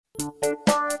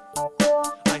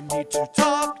I need to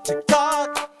talk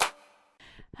TikTok.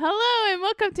 Hello and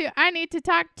welcome to I Need to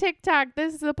Talk TikTok.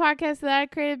 This is the podcast that I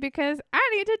created because I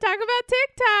need to talk about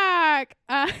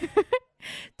TikTok.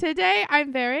 Today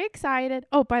I'm very excited.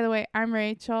 Oh, by the way, I'm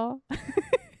Rachel.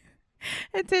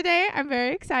 And today I'm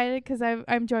very excited because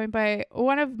I'm joined by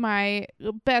one of my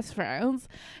best friends.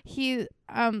 He's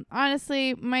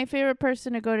honestly my favorite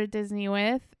person to go to Disney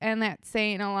with, and that's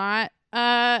saying a lot.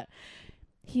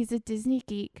 He's a Disney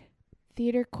geek,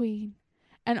 theater queen,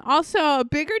 and also a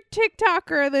bigger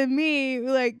TikToker than me,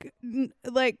 like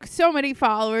so many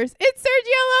followers. It's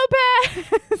Sergio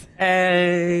Lopez.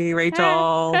 Hey,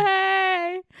 Rachel.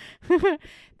 Hey.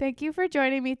 Thank you for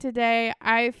joining me today.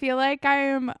 I feel like I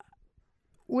am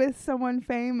with someone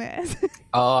famous.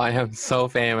 Oh, I am so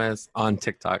famous on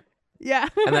TikTok. Yeah.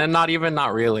 And then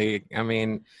not really. I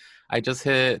mean, I just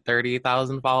hit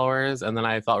 30,000 followers and then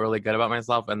I felt really good about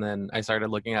myself. And then I started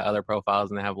looking at other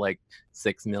profiles and they have like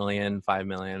 6 million, 5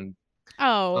 million.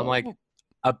 Oh. So I'm like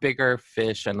a bigger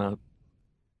fish in a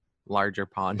larger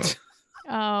pond.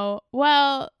 Oh.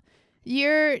 Well,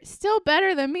 you're still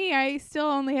better than me. I still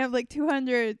only have like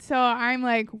 200. So I'm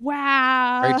like,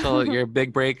 wow. Rachel, your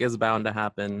big break is bound to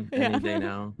happen any day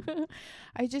now.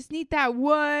 I just need that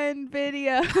one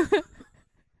video.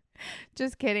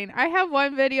 Just kidding. I have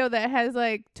one video that has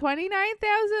like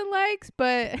 29,000 likes,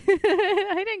 but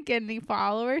I didn't get any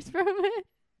followers from it.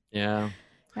 Yeah.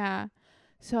 Yeah.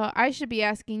 So I should be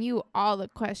asking you all the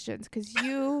questions because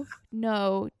you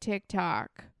know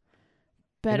TikTok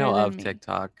better I know than of me.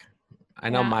 TikTok. I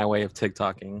know Yeah. my way of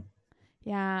TikToking.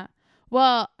 Yeah.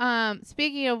 Well,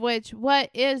 speaking of which, what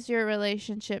is your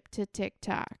relationship to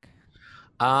TikTok?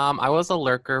 I was a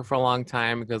lurker for a long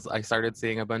time because I started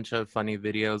seeing a bunch of funny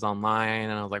videos online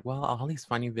and I was like, well, all these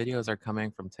funny videos are coming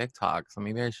from TikTok, so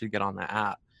maybe I should get on the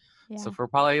app. Yeah. So for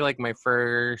probably like my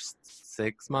first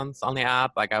 6 months on the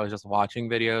app, like I was just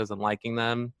watching videos and liking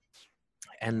them.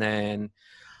 And then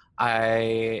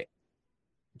I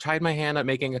tried my hand at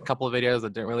making a couple of videos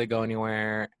that didn't really go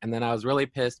anywhere. And then I was really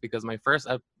pissed because my first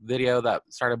video that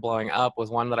started blowing up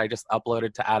was one that I just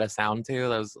uploaded to add a sound to.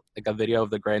 That was like a video of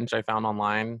the Grinch I found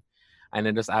online. And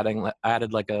then just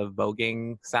added like a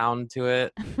voguing sound to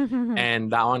it.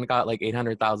 And that one got like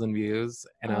 800,000 views.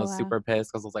 And Oh, I was wow. super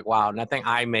pissed because I was like, wow, nothing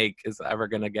I make is ever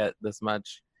going to get this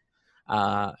much.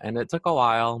 And it took a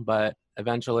while, but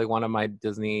eventually one of my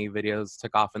Disney videos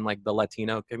took off in like the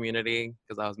Latino community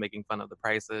because I was making fun of the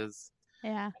prices.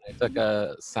 Yeah. And I took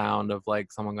a sound of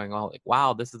like someone going, oh, like,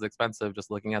 wow, this is expensive, just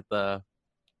looking at the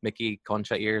Mickey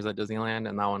Concha ears at Disneyland,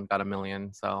 and that one got 1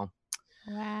 million. So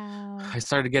Wow. I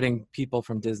started getting people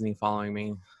from Disney following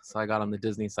me. So I got on the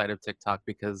Disney side of TikTok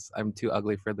because I'm too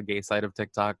ugly for the gay side of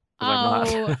TikTok.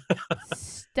 Oh,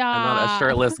 stop. I'm not a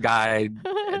shirtless guy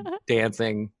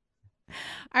dancing.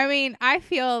 I mean, I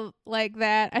feel like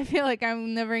that. I feel like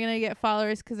I'm never going to get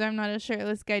followers because I'm not a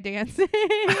shirtless guy dancing.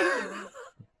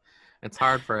 It's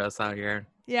hard for us out here.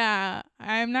 Yeah,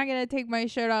 I'm not going to take my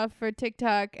shirt off for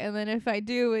TikTok. And then if I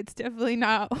do, it's definitely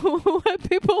not what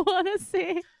people want to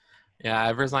see. Yeah,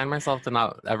 I've resigned myself to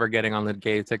not ever getting on the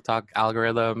gay TikTok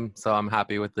algorithm. So I'm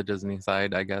happy with the Disney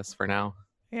side, I guess, for now.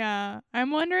 Yeah, I'm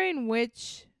wondering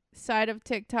which side of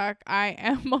TikTok I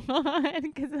am on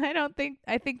because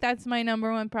I think that's my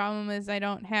number one problem is I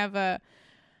don't have a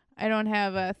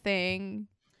thing.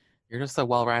 You're just a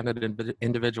well-rounded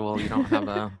individual. You don't have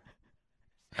a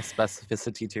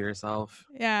specificity to yourself.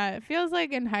 Yeah, it feels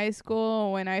like in high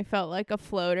school when I felt like a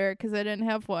floater because I didn't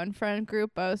have one friend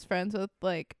group. I was friends with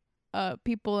like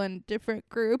people in different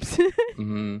groups.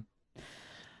 Hmm.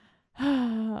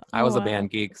 I was a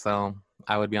band geek, so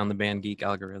I would be on the band geek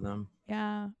algorithm.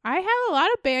 Yeah, I had a lot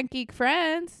of band geek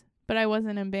friends, but I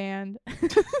wasn't in band.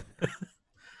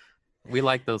 We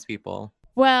like those people.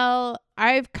 Well,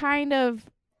 I've kind of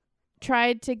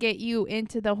tried to get you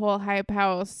into the whole Hype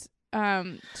House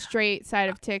straight side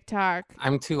of TikTok.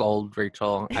 I'm too old,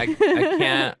 Rachel. I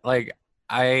can't, like,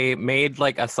 I made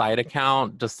like a side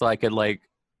account just so I could like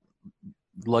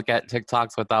look at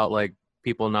TikToks without like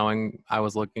people knowing I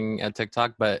was looking at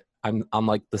TikTok, but I'm on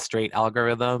like the straight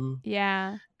algorithm.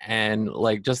 Yeah. And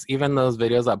like just even those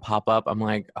videos that pop up, I'm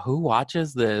like, who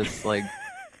watches this? Like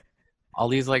all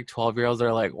these like 12-year-olds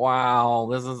are like, wow,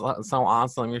 this is so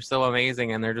awesome. You're so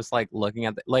amazing. And they're just like looking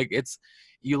at like it's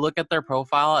you look at their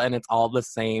profile and it's all the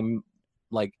same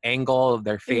like angle of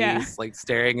their face, Yeah. like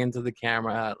staring into the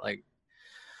camera. Like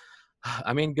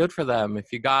I mean, good for them.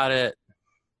 If you got it,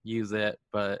 use it.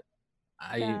 But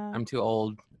Yeah. I'm too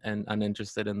old and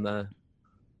uninterested in the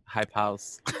Hype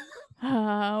House.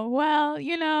 Well,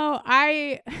 you know,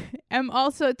 am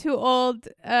also too old,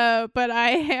 but I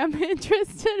am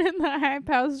interested in the Hype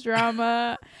House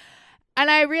drama. And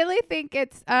I really think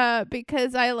it's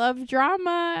because I love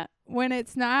drama when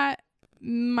it's not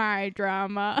my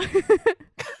drama.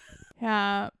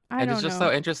 Yeah, I And don't it's just know.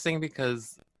 so interesting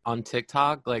because on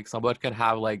TikTok, like someone could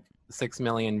have like 6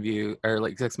 million view or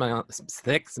like 6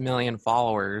 million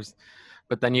followers,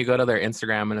 but then you go to their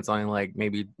Instagram and it's only like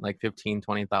maybe like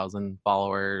 15-20,000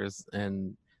 followers.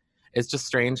 And it's just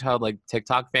strange how like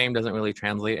TikTok fame doesn't really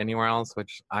translate anywhere else,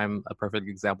 which I'm a perfect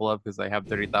example of because I have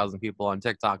 30,000 people on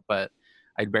TikTok, but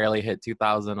I barely hit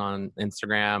 2,000 on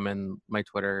Instagram, and my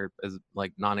Twitter is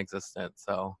like non-existent.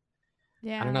 So I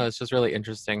don't Yeah. know. It's just really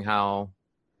interesting how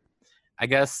I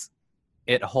guess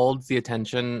it holds the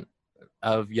attention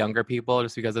of younger people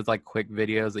just because it's like quick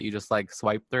videos that you just like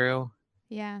swipe through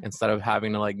Yeah. instead of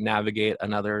having to like navigate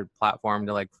another platform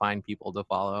to like find people to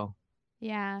follow.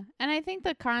 Yeah. And I think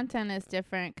the content is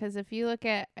different because if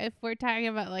we're talking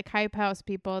about like Hype House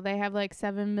people, they have like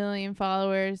 7 million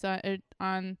followers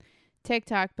on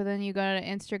TikTok, but then you go to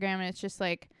Instagram and it's just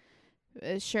like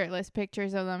shirtless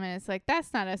pictures of them. And it's like,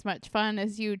 that's not as much fun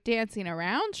as you dancing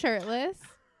around shirtless,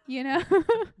 you know?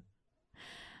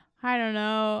 I don't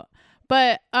know.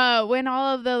 But when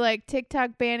all of the like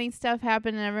TikTok banning stuff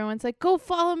happened and everyone's like, go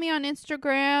follow me on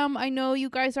Instagram. I know you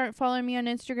guys aren't following me on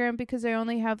Instagram because I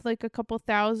only have like a couple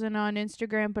thousand on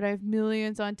Instagram, but I have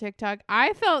millions on TikTok.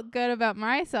 I felt good about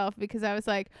myself because I was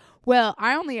like, well,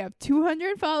 I only have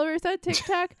 200 followers on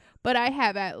TikTok, but I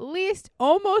have at least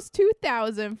almost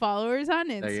 2,000 followers on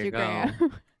There you Instagram.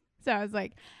 go. So I was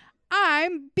like,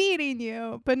 I'm beating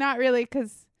you, but not really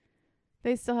because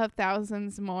they still have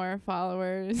thousands more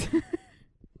followers.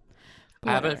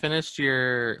 I haven't finished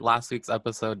your last week's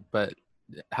episode, but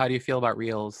how do you feel about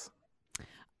Reels?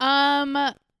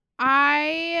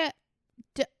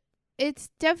 It's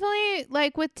definitely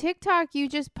like with TikTok, you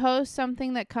just post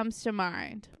something that comes to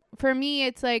mind. For me,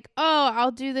 it's like, oh,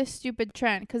 I'll do this stupid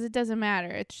trend because it doesn't matter.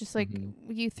 It's just like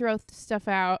you throw stuff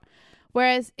out.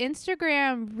 Whereas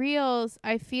Instagram Reels,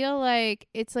 I feel like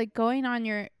it's like going on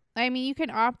your, I mean, you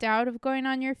can opt out of going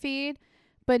on your feed,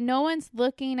 but no one's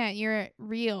looking at your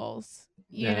Reels.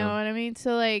 You know what I mean?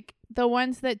 So like the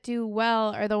ones that do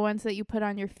well are the ones that you put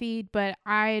on your feed, but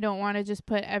I don't want to just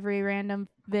put every random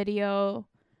video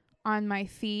on my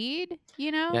feed,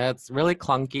 you know? Yeah, it's really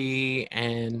clunky,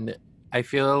 and I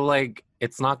feel like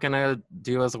it's not gonna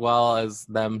do as well as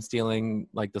them stealing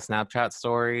like the Snapchat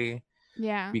story.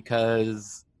 Yeah.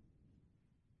 Because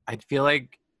I feel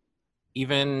like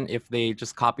even if they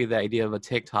just copy the idea of a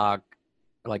TikTok,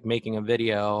 like making a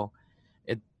video,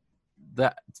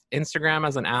 the Instagram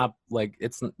as an app, like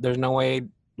there's no way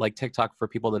like TikTok for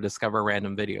people to discover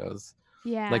random videos.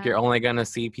 Yeah. Like you're only gonna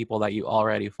see people that you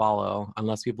already follow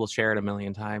unless people share it a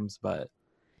million times. But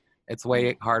it's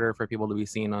way harder for people to be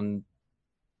seen on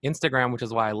Instagram, which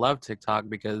is why I love TikTok,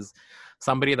 because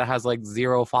somebody that has like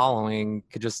 0 following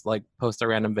could just like post a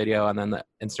random video, and then the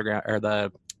Instagram or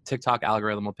the TikTok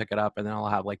algorithm will pick it up, and then I'll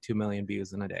have like 2 million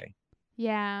views in a day.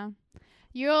 Yeah.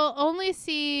 You'll only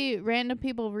see random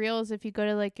people Reels if you go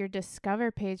to like your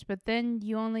Discover page, but then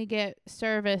you only get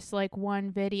service like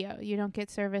one video. You don't get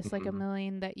service like a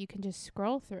million that you can just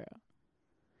scroll through.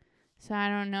 So I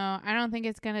don't know. I don't think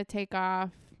it's going to take off.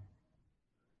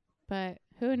 But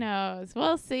who knows?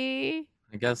 We'll see.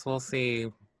 I guess we'll see.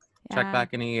 Check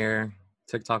back in a year.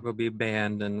 TikTok will be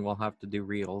banned and we'll have to do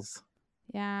Reels.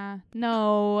 Yeah.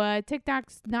 No,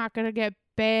 TikTok's not going to get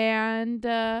banned.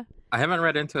 I haven't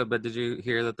read into it, but did you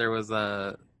hear that there was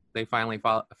they finally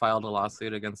filed a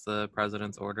lawsuit against the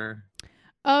president's order?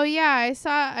 Oh yeah, I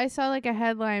saw like a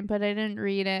headline, but I didn't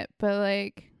read it. But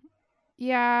like,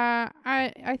 yeah,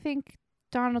 I think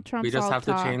Donald Trump. We just have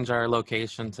to change our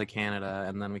location to Canada,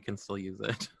 and then we can still use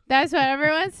it. That's what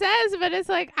everyone says, but it's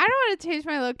like, I don't want to change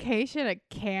my location to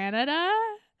Canada.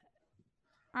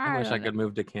 I wish I could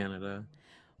move to Canada.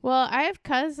 Well, I have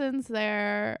cousins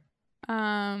there,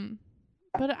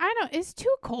 but it's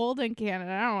too cold in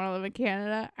Canada. I don't want to live in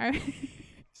Canada.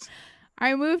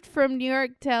 I moved from New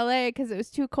York to LA because it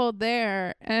was too cold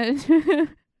there, and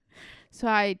so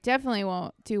I definitely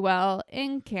won't do well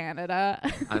in Canada.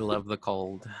 I love the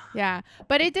cold. Yeah,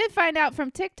 but I did find out from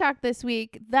TikTok this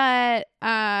week that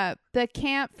the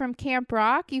camp from Camp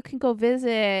Rock, you can go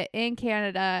visit in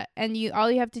Canada, and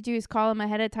all you have to do is call them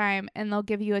ahead of time, and they'll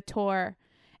give you a tour,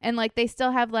 and like they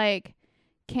still have like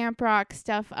Camp Rock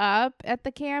stuff up at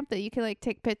the camp that you can like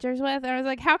take pictures with. And I was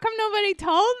like, how come nobody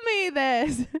told me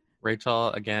this?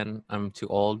 Rachel, again, I'm too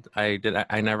old. I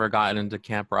never got into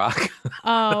Camp Rock.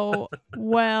 Oh,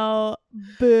 well,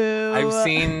 boo. I've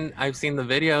seen the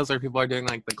videos where people are doing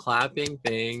like the clapping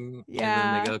thing, and then they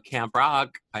Yeah. go Camp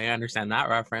Rock. I understand that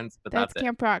reference, but That's that's it.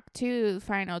 Camp Rock 2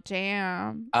 Final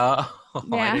Jam. Oh,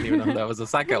 Yeah. I didn't even know that was the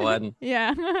second one.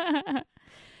 Yeah.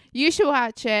 You should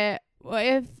watch it. Well,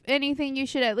 if anything, you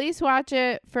should at least watch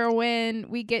it for when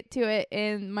we get to it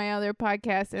in my other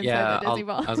podcast, Inside the Disney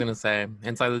Vault. I was gonna say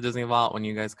Inside the Disney Vault. When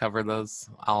you guys cover those,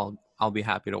 I'll be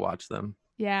happy to watch them.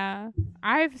 Yeah,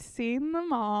 I've seen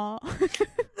them all.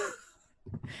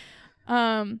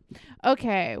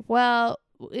 Okay, well,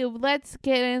 let's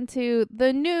get into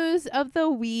the news of the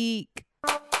week.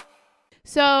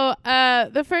 So,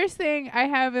 the first thing I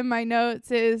have in my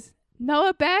notes is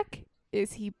Noah Beck.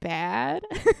 Is he bad?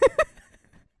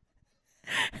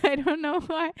 I don't know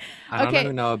why. I don't know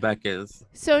who Noah Beck is.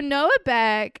 So Noah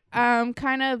Beck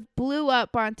kind of blew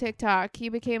up on TikTok. He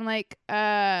became like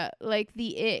the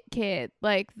it kid,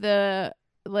 like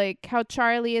how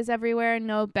Charlie is everywhere,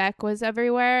 Noah Beck was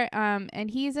everywhere.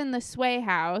 And he's in the Sway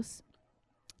house.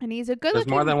 And he's a good There's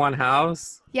more than one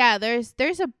house? Yeah,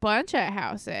 there's a bunch of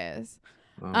houses.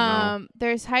 Oh, no.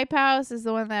 There's Hype House is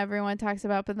the one that everyone talks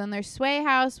about, but then there's Sway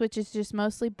House, which is just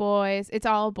mostly boys. It's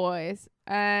all boys.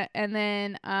 And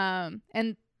then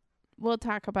and we'll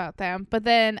talk about them. But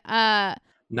then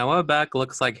Noah Beck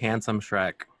looks like handsome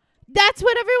Shrek. that's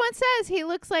what everyone says. He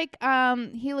looks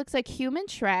like human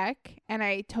Shrek, and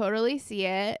I totally see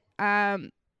it.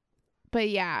 But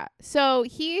yeah, so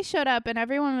he showed up and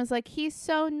everyone was like, he's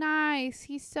so nice,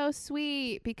 he's so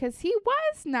sweet, because he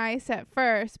was nice at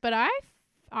first, but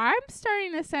I'm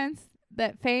starting to sense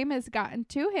that fame has gotten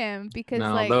to him because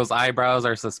those eyebrows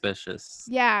are suspicious.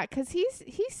 Yeah, because he's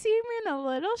seeming a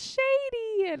little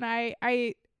shady, and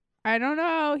I don't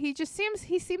know. He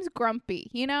seems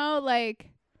grumpy, like.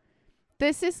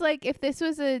 This is like if this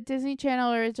was a Disney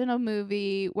Channel original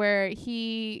movie where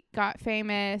he got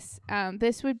famous,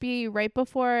 this would be right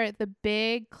before the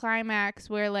big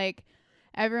climax where like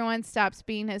everyone stops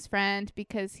being his friend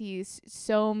because he's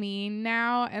so mean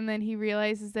now, and then he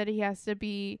realizes that he has to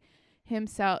be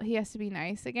himself. He has to be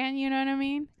nice again. You know what I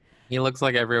mean? He looks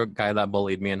like every guy that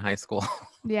bullied me in high school.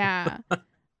 Yeah.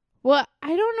 Well,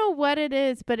 I don't know what it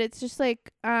is, but it's just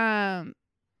like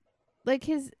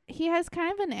he has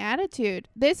kind of an attitude.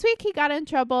 This week he got in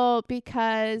trouble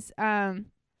because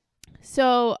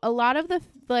so a lot of the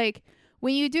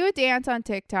when you do a dance on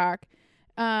TikTok,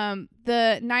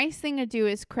 the nice thing to do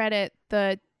is credit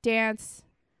the dance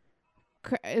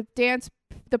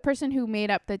the person who made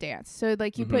up the dance. So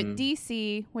like you put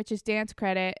DC, which is dance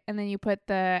credit, and then you put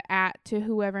the @ to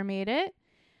whoever made it.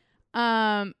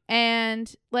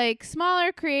 And like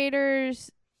smaller creators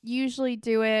usually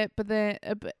do it, but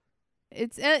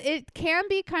it can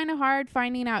be kind of hard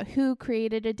finding out who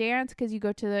created a dance because you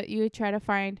try to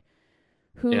find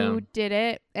who did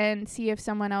it and see if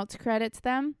someone else credits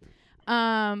them.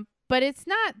 But it's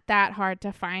not that hard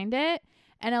to find it.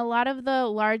 And a lot of the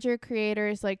larger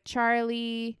creators like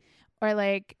Charlie or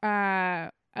like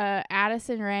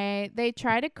Addison Rae, they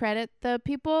try to credit the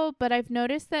people, but I've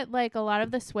noticed that like a lot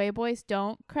of the Sway Boys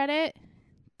don't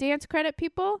dance credit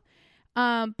people.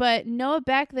 But Noah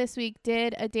Beck this week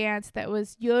did a dance that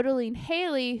was yodeling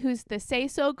Haley, who's the Say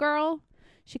So girl.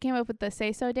 She came up with the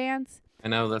Say So dance. I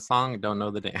know the song, don't know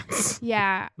the dance.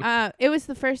 Yeah. It was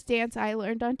the first dance I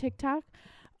learned on TikTok.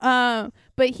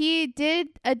 But he did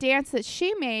a dance that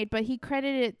she made, but he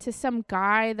credited it to some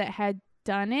guy that had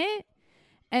done it.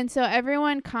 And so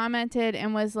everyone commented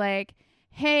and was like,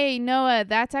 hey, Noah,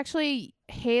 that's actually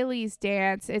Haley's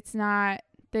dance. It's not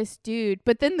this dude.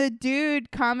 But then the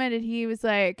dude commented, he was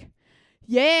like,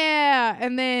 yeah.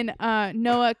 And then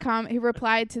Noah he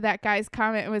replied to that guy's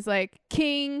comment and was like,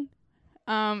 king.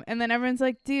 And then everyone's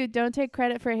like, dude, don't take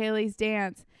credit for Haley's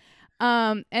dance.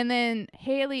 And then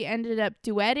Haley ended up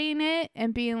duetting it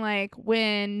and being like,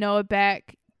 when Noah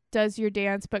Beck does your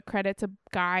dance but credits a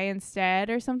guy instead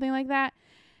or something like that.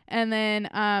 And then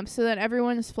so then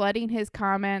everyone's flooding his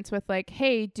comments with like,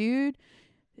 hey dude,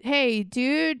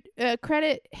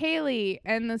 credit Haley.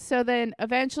 And so then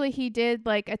eventually he did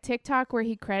like a TikTok where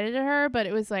he credited her, but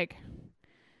it was like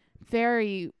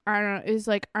very, I don't know, it was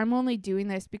like, I'm only doing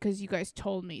this because you guys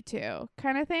told me to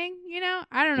kind of thing,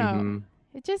 I don't know.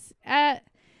 It just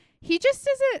he just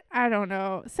doesn't, I don't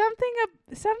know, something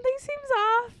seems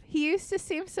off. He used to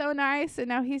seem so nice, and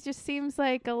now he just seems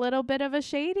like a little bit of a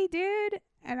shady dude,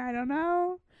 and I don't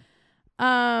know.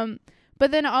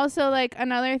 But then also like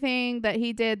another thing that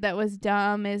he did that was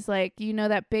dumb is like,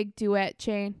 that big duet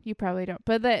chain, you probably don't,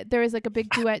 but there was like a big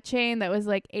duet chain that was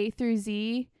like A through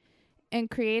Z, and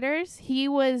creators. He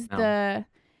was No. the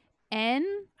N,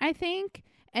 I think,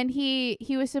 and he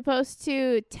was supposed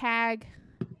to tag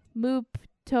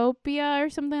Mooptopia or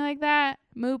something like that.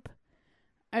 Moop,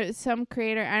 some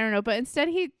creator, I don't know, but instead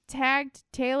he tagged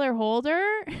Taylor Holder.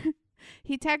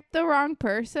 He tagged the wrong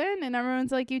person, and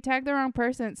everyone's like, you tagged the wrong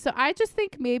person. So I just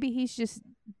think maybe he's just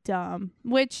dumb,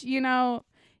 which, you know,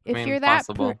 if you're that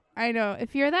I know,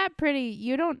 if you're that pretty,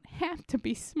 you don't have to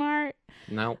be smart.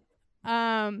 Nope.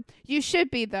 You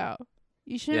should be, though.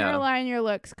 You shouldn't rely on your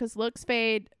looks, because looks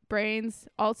fade, brains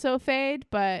also fade,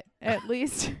 but at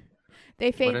least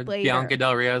they fade What did later. Bianca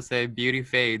Del Rio say? Beauty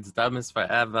fades, dumb is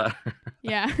forever.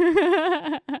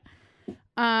 Yeah.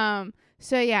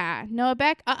 So yeah, Noah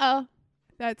Beck.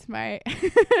 That's my.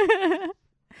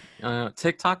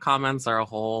 TikTok comments are a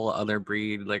whole other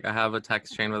breed. Like, I have a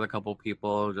text chain with a couple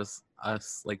people, just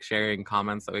us like sharing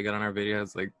comments that we get on our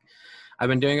videos. Like, I've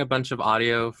been doing a bunch of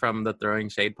audio from the Throwing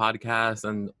Shade podcast,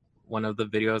 and one of the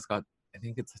videos got, I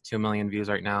think it's 2 million views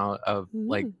right now, of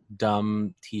like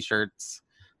dumb t-shirts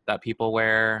that people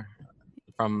wear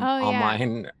from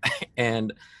online.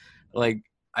 And like,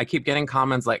 I keep getting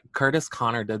comments like, Curtis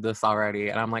Connor did this already.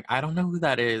 And I'm like, I don't know who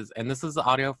that is. And this is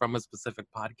audio from a specific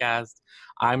podcast.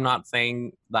 I'm not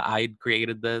saying that I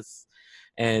created this.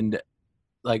 And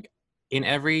like, in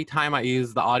every time I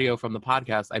use the audio from the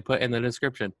podcast, I put in the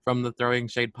description, from the Throwing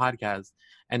Shade podcast.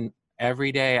 And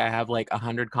every day I have like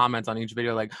 100 comments on each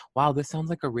video, like, wow, this sounds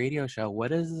like a radio show.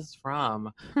 What is this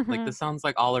from? Like, this sounds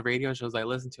like all the radio shows I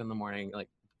listen to in the morning. Like,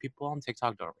 people on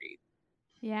TikTok don't read.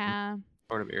 Yeah.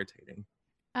 Sort of irritating.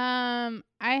 I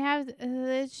have,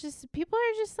 it's just, people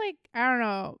are just like, I don't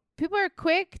know. People are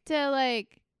quick to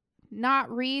like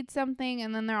not read something,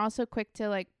 and then they're also quick to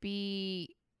like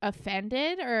be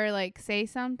offended or like say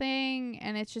something,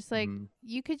 and it's just like,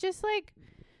 you could just like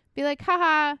be like,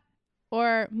 haha,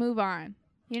 or move on.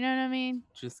 You know what I mean?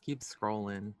 Just keep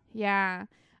scrolling. Yeah.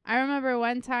 I remember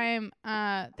one time,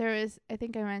 there was, I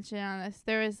think I mentioned on this,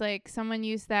 there was like, someone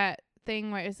used that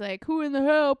thing where it's like, who in the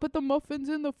hell put the muffins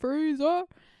in the freezer?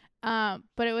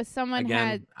 But it was someone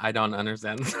Again, I don't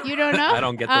understand. You don't know? I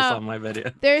don't get this on my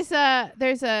video. There's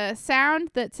a sound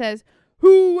that says,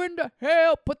 who in the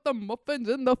hell put the muffins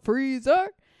in the freezer?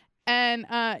 And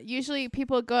usually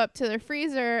people go up to their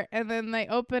freezer and then they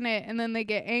open it and then they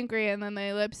get angry and then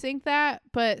they lip sync that.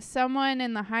 But someone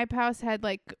in the Hype House had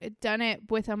like done it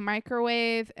with a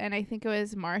microwave, and I think it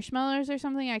was marshmallows or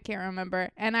something. I can't remember.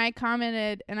 And I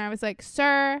commented and I was like,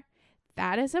 sir,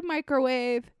 that is a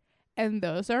microwave and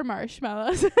those are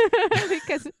marshmallows.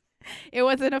 Because it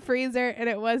wasn't a freezer and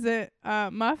it wasn't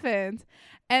muffins.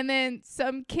 And then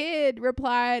some kid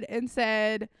replied and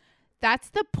said, that's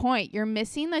the point. You're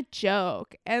missing the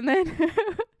joke. And then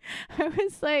I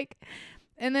was like,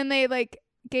 and then they like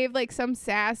gave like some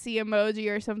sassy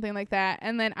emoji or something like that.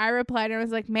 And then I replied and I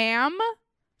was like, ma'am,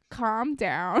 calm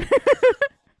down.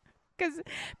 Because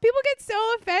people get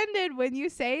so offended when you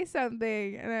say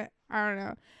something. And I don't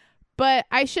know. But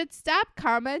I should stop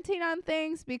commenting on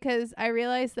things, because I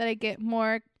realize that I get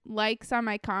more likes on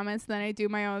my comments than I do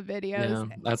my own videos.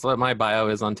 Yeah, that's what my bio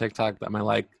is on TikTok, that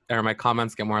my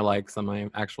comments get more likes than my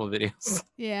actual videos.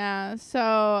 Yeah,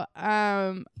 so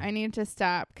I need to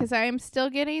stop, because I am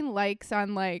still getting likes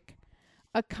on like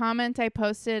a comment I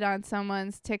posted on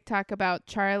someone's TikTok about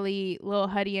Charlie, Lil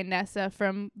Huddy, and Nessa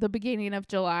from the beginning of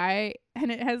July,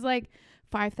 and it has like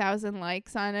 5,000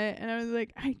 likes on it, and I was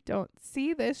like, I don't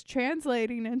see this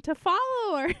translating into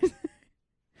followers.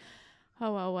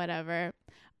 Oh well, whatever.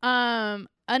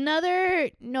 Another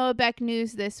Noah Beck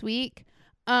news this week.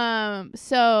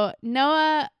 So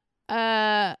Noah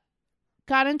got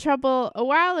in trouble a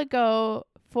while ago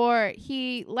for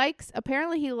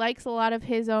apparently he likes a lot of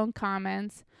his own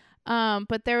comments.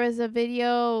 But there was a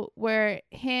video where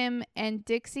him and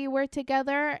Dixie were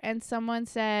together, and someone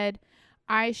said,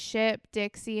 I ship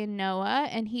Dixie and Noah,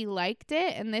 and he liked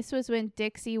it. And this was when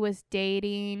Dixie was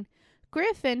dating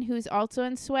Griffin, who's also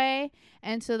in Sway.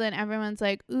 And so then everyone's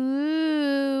like,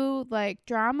 ooh, like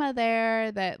drama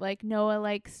there, that like Noah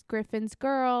likes Griffin's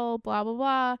girl, blah,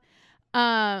 blah,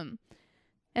 blah.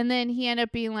 And then he ended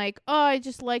up being like, oh, I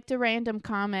just liked a random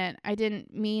comment. I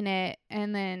didn't mean it.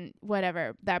 And then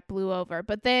whatever, that blew over.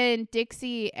 But then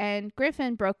Dixie and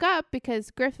Griffin broke up because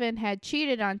Griffin had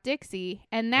cheated on Dixie.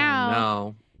 And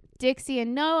now Dixie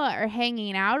and Noah are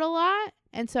hanging out a lot.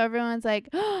 And so everyone's like,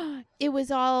 oh, it was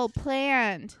all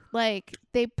planned. Like,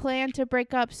 they planned to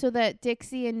break up so that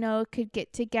Dixie and Noah could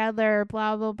get together,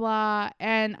 blah, blah, blah.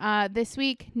 And this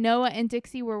week, Noah and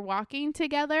Dixie were walking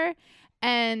together.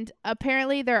 And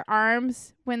apparently their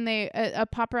arms, when a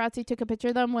paparazzi took a picture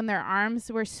of them, when their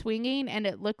arms were swinging and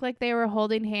it looked like they were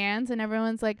holding hands, and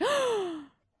everyone's like,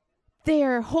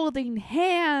 they're holding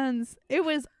hands. It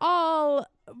was all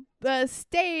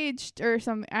staged or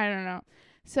something. I don't know.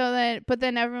 But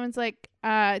then everyone's like,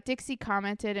 Dixie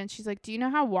commented and she's like, do you know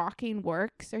how walking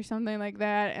works or something like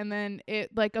that? And then a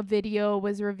video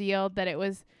was revealed that it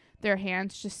was their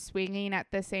hands just swinging at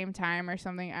the same time or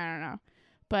something. I don't know.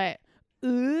 But,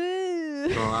 ooh.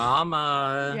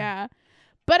 Drama. Yeah.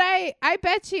 But I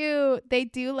bet you they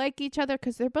do like each other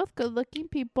because they're both good looking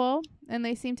people and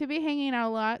they seem to be hanging out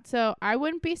a lot. So I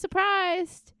wouldn't be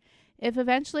surprised if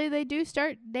eventually they do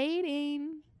start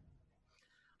dating.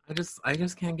 I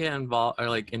just can't get involved or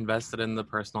like invested in the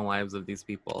personal lives of these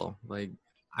people. Like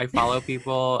I follow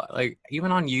people like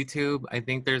even on YouTube. I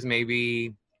think there's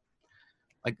maybe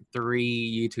like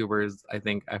 3 YouTubers I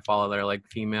think I follow. They're like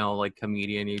female like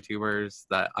comedian YouTubers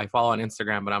that I follow on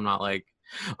Instagram, but I'm not like,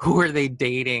 who are they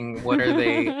dating? What are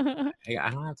they? I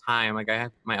don't have time. Like I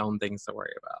have my own things to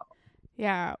worry about.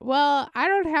 Yeah. Well, I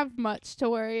don't have much to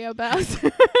worry about.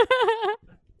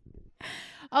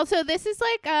 Also, this is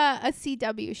like a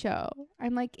CW show.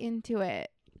 I'm like into it.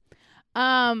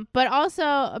 But also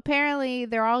apparently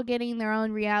they're all getting their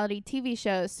own reality TV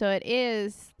shows, so it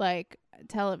is like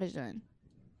television.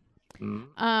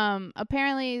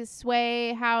 Apparently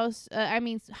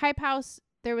Hype House,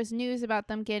 there was news about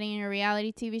them getting a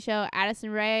reality TV show.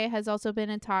 Addison Rae has also been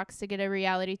in talks to get a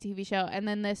reality TV show. And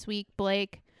then this week,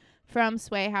 Blake from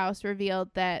Sway House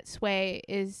revealed that Sway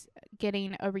is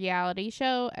getting a reality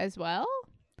show as well.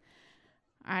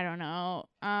 I don't know.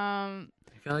 I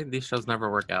feel like these shows never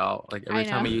work out. Like every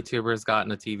time a YouTuber's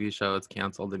gotten a TV show, it's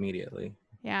canceled immediately.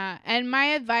 Yeah. And my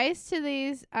advice to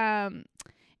these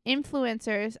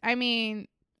influencers, I mean,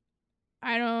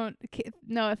 I don't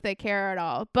know if they care at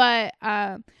all, but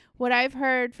what I've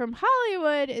heard from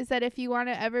Hollywood is that if you want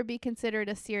to ever be considered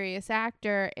a serious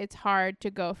actor, it's hard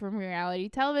to go from reality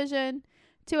television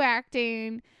to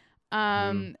acting.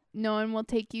 No one will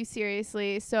take you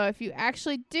seriously. So if you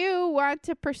actually do want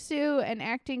to pursue an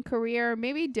acting career,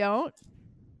 maybe don't.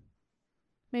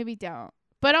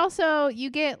 But also, you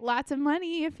get lots of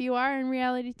money if you are in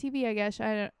reality TV, I guess.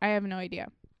 I have no idea.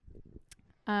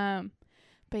 But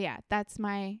yeah, that's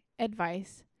my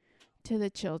advice to the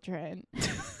children.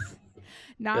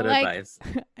 Not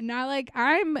like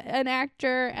I'm an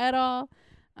actor at all.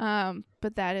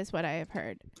 But that is what I have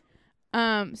heard.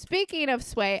 Speaking of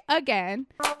Sway again,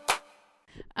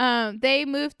 they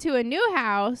moved to a new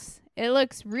house. It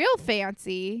looks real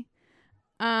fancy.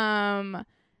 And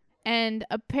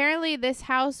apparently this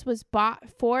house was bought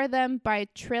for them by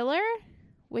Triller,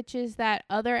 which is that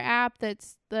other app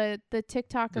that's the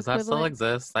TikTok Does equivalent. that still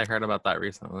exist? I heard about that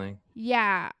recently.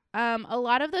 Yeah. A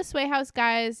lot of the Sway House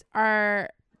guys are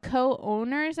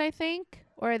co-owners, I think,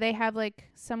 or they have like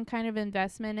some kind of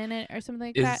investment in it or something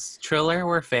like that. Is Triller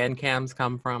where fan cams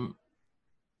come from?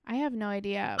 I have no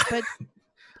idea, but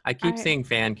I keep seeing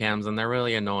fan cams and they're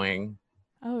really annoying.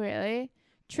 Oh, really?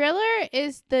 Triller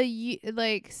is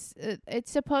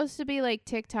it's supposed to be like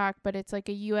TikTok, but it's like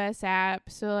a US app.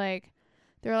 So like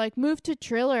they're like, move to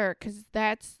Triller because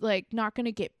that's like not going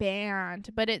to get banned.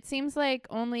 But it seems like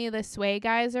only the Sway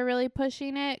guys are really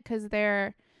pushing it because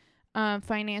they're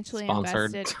financially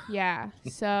sponsored. invested. Yeah.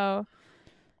 So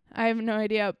I have no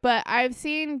idea. But I've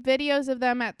seen videos of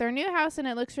them at their new house and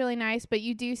it looks really nice. But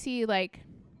you do see like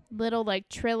little like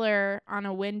Triller on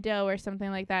a window or something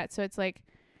like that. So it's like,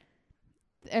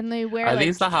 and they wear. Are like,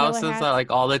 these the Triller houses hats. that like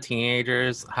all the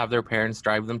teenagers have their parents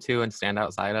drive them to and stand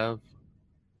outside of?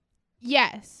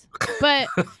 Yes, but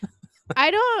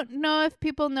I don't know if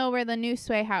people know where the new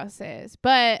Sway house is.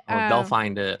 But They'll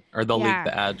find it or they'll yeah. leak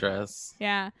the address.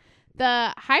 Yeah.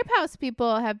 The Hype House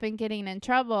people have been getting in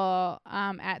trouble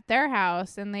at their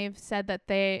house, and they've said that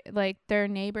their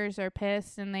neighbors are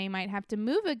pissed and they might have to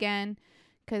move again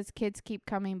because kids keep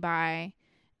coming by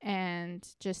and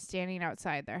just standing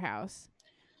outside their house.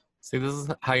 See, this is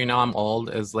how you know I'm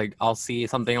old, is like I'll see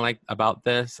something like about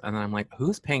this and then I'm like,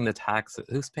 who's paying the taxes?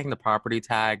 Who's paying the property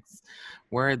tax?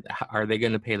 Where are they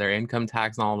going to pay their income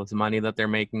tax and all this money that they're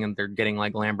making and they're getting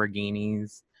like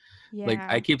Lamborghinis? Yeah. Like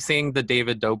I keep seeing the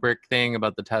David Dobrik thing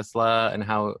about the Tesla and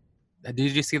how,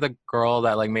 did you see the girl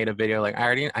that like made a video like,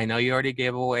 I know you already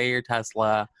gave away your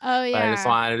Tesla. Oh yeah. But I just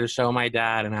wanted to show my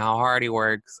dad and how hard he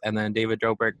works. And then David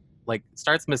Dobrik like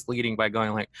starts misleading by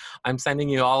going like, I'm sending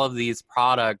you all of these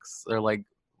products or like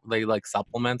they like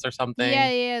supplements or something.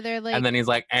 Yeah, they're like. And then he's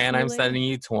like, and I'm Kool-Aid. sending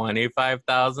you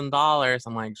 $25,000.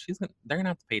 I'm like, they're gonna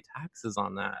have to pay taxes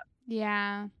on that.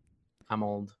 Yeah. I'm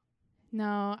old.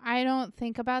 No, I don't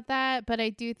think about that, but I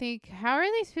do think, how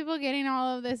are these people getting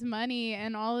all of this money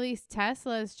and all of these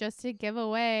Teslas just to give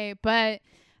away? But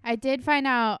I did find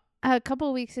out a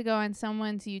couple weeks ago on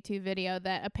someone's YouTube video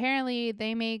that apparently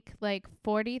they make like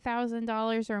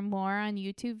 $40,000 or more on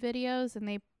YouTube videos, and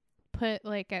they put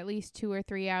like at least 2 or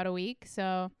 3 out a week.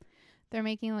 So they're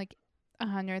making like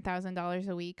 $100,000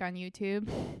 a week on YouTube.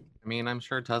 I mean, I'm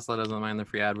sure Tesla doesn't mind the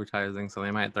free advertising, so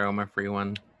they might throw them a free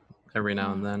one every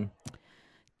now and then.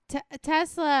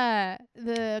 Tesla,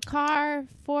 the car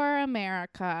for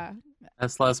America.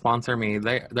 Tesla sponsor me.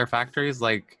 Their factory is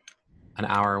like an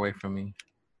hour away from me.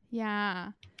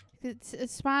 Yeah.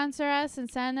 Sponsor us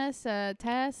and send us a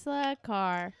Tesla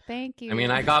car. Thank you. I mean,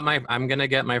 I'm gonna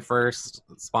get my first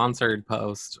sponsored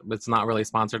post. It's not really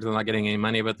sponsored because I'm not getting any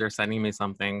money, but they're sending me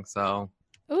something. So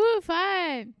Ooh,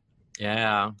 fun.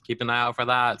 yeah, keep an eye out for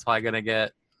that. It's probably gonna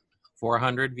get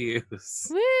 400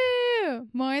 views. Woo!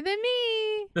 More than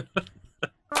me.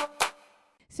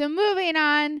 So moving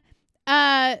on.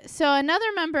 So another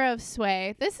member of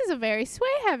Sway. This is a very Sway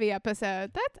heavy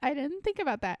episode. I didn't think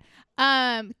about that.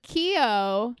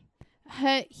 Keo,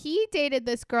 he dated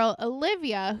this girl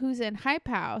Olivia, who's in Hype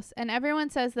House, and everyone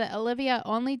says that Olivia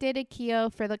only dated Keo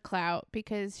for the clout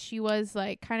because she was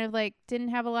like kind of like didn't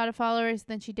have a lot of followers.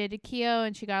 Then she dated Keo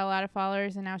and she got a lot of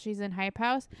followers, and now she's in Hype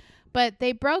House. But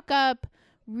they broke up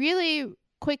really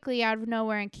quickly out of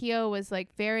nowhere, and Keo was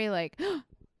like very like,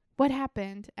 what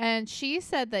happened? And she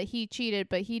said that he cheated,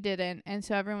 but he didn't. And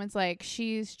so everyone's like,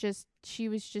 she was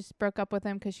just broke up with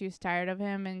him because she was tired of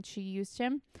him and she used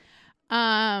him.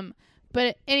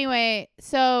 But anyway,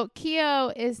 so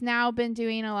Keo is now been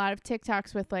doing a lot of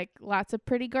TikToks with like lots of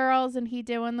pretty girls, and he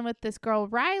did one with this girl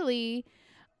Riley.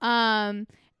 And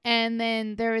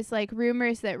then there was like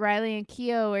rumors that Riley and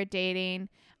Keo were dating.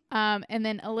 And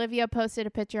then Olivia posted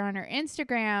a picture on her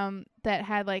Instagram that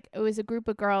had like, it was a group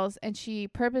of girls, and she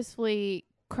purposefully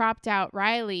cropped out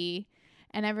Riley,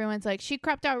 and everyone's like, she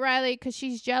cropped out Riley because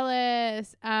she's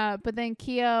jealous. But then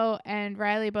Keo and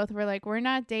Riley both were like, we're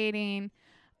not dating.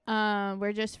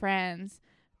 We're just friends.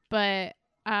 But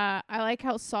I like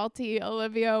how salty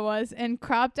Olivia was and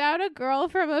cropped out a girl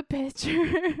from a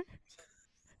picture.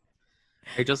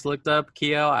 I just looked up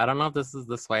Keo. I don't know if this is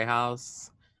the Sway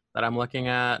House that I'm looking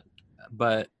at,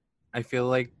 but I feel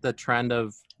like the trend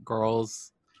of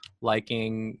girls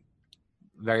liking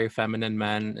very feminine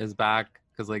men is back,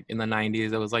 because like in the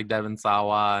 90s it was like Devin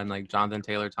Sawa and like Jonathan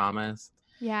Taylor Thomas,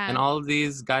 Yeah. and all of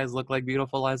these guys look like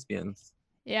beautiful lesbians.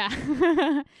 Yeah.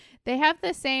 They have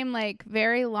the same like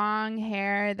very long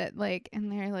hair that like, and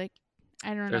they're like, I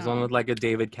don't know. There's one with like a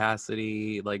David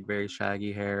Cassidy, like very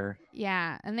shaggy hair.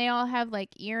 Yeah, and they all have like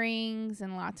earrings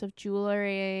and lots of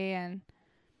jewelry, and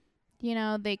you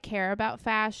know, they care about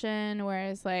fashion,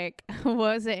 whereas like what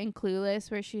was it in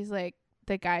Clueless where she's like,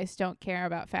 the guys don't care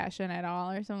about fashion at all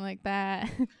or something like that.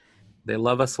 They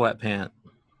love a sweatpant.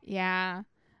 Yeah.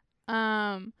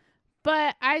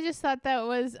 But I just thought that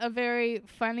was a very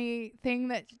funny thing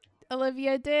that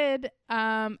Olivia did.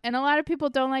 And a lot of people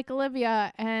don't like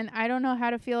Olivia, and I don't know how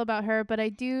to feel about her, but I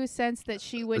do sense that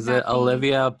she would Is not it be-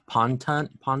 Olivia Ponton?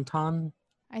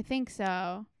 I think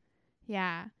so.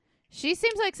 Yeah. She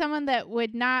seems like someone that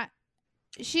would not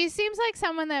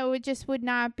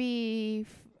be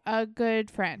a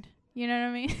good friend. You know what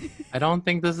I mean? I don't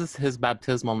think this is his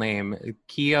baptismal name.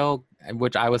 Keo,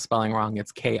 which I was spelling wrong.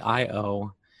 It's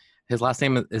Kio. His last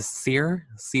name is Cyr.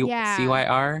 Yeah.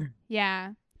 Cyr.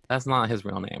 Yeah. That's not his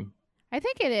real name. I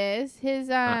think it is. He's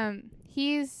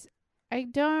I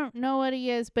don't know what he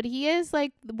is, but he is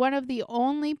like one of the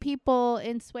only people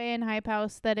in Sway and Hype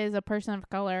House that is a person of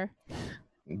color.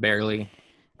 Barely.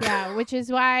 Yeah, which is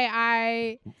why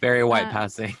I Very white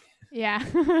passing. Yeah.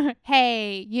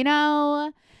 Hey, you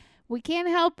know, we can't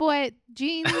help what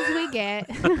genes we get.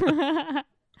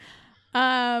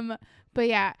 But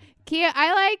yeah, Keo,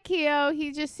 I like Keo.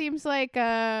 He just seems like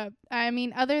I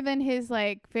mean, other than his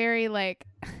like very like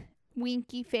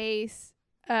winky face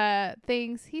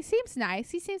things, he seems nice.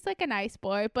 He seems like a nice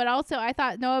boy. But also, I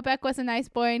thought Noah Beck was a nice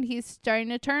boy, and he's starting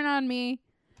to turn on me.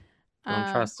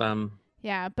 Don't trust him.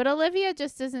 Yeah, but Olivia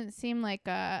just doesn't seem like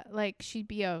she'd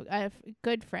be a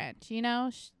good friend, you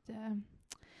know?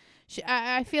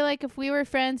 I feel like if we were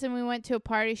friends and we went to a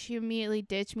party, she immediately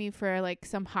ditched me for like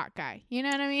some hot guy. You know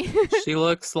what I mean? She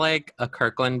looks like a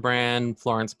Kirkland brand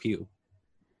Florence Pugh.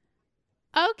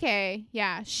 Okay,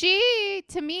 yeah. She,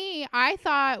 to me, I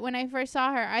thought when I first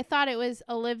saw her, I thought it was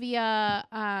Olivia,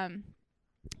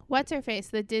 what's her face?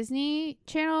 The Disney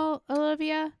Channel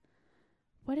Olivia?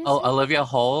 What is it? Olivia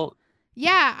Holt.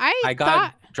 Yeah, I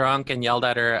got drunk and yelled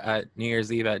at her at New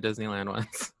Year's Eve at Disneyland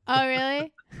once. Oh,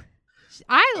 really?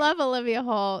 I love Olivia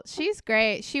Holt. She's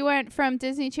great. She went from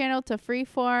Disney Channel to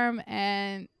Freeform,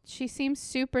 and she seems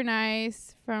super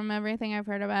nice from everything I've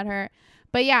heard about her.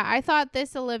 But yeah, I thought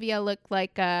this Olivia looked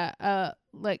like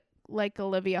like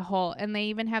Olivia Holt, and they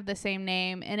even have the same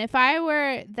name. And if I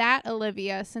were that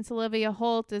Olivia, since Olivia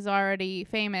Holt is already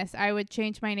famous, I would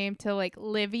change my name to like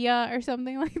Livia or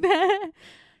something like that.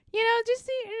 Just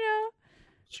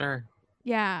Sure.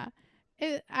 yeah.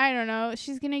 I don't know.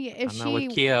 She's gonna get if I don't know, with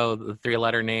she. Keo, the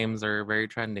 3-letter names are very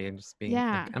trendy. And just being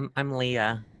Yeah. like, I'm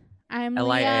Leah. I'm Leah.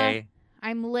 Lia.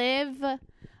 I'm Liv.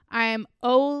 I'm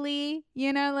Oli.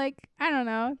 I don't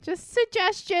know. Just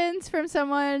suggestions from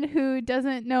someone who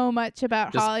doesn't know much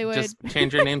about Hollywood. Just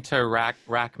change your name to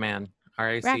Rackman.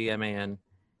 Racman.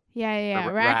 Yeah.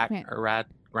 Rackman.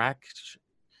 Ratchman.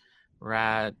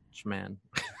 Ratchman.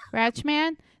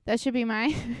 Ratchman? That should be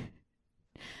mine.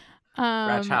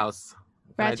 Ratch House.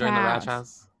 Can I join the Ratch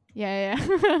House? Yeah.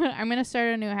 I'm going to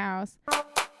start a new house.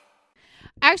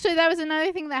 Actually, that was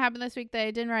another thing that happened this week that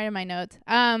I didn't write in my notes.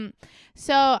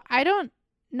 So I don't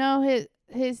know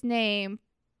his name.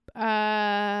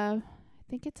 I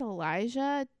think it's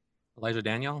Elijah. Elijah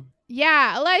Daniel?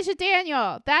 Yeah, Elijah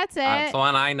Daniel. That's it. That's the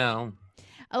one I know.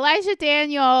 Elijah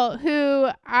Daniel, who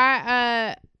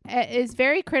is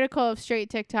very critical of straight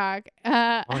TikTok.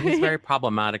 He's very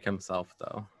problematic himself,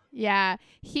 though. Yeah,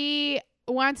 he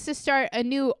wants to start a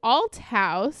new alt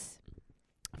house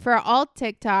for alt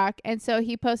TikTok, and so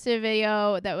he posted a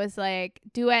video that was like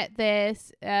duet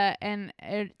this, and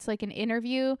it's like an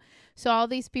interview. So all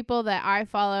these people that I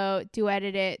follow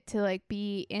duetted it to like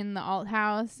be in the alt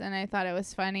house, and I thought it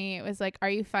was funny. It was like, "Are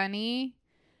you funny?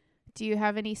 Do you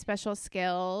have any special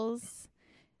skills?"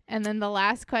 And then the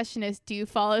last question is, "Do you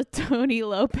follow Tony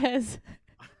Lopez?"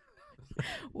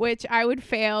 Which I would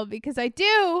fail because I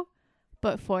do,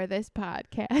 but for this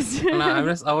podcast. No, I'm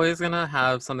just always going to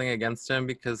have something against him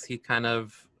because he kind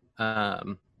of, I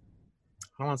don't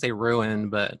want to say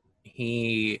ruined, but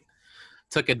he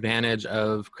took advantage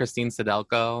of Christine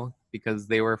Sidelko because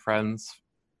they were friends,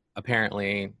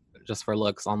 apparently, just for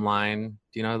looks online.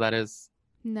 Do you know who that is?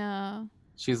 No.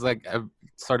 She's like a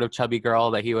sort of chubby girl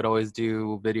that he would always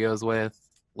do videos with.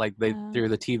 Like they threw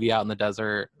the TV out in the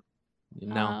desert.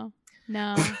 No.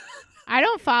 No. I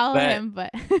don't follow him,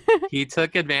 but he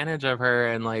took advantage of her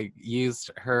and like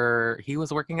used her. He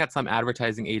was working at some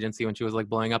advertising agency when she was like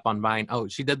blowing up on Vine. Oh,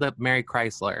 she did the Mary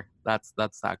Chrysler. That's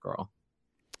that girl.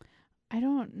 I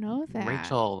don't know that.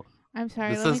 Rachel. I'm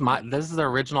sorry. This is the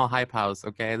original Hype House,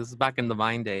 okay? This is back in the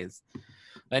Vine days.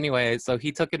 Anyway, so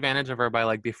he took advantage of her by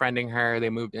like befriending her. They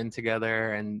moved in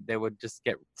together and they would just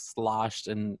get sloshed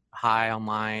and high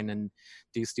online and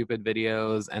do stupid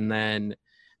videos. And then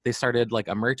they started like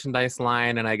a merchandise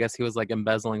line, and I guess he was like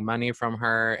embezzling money from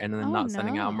her and then not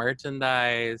sending out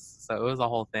merchandise. So it was a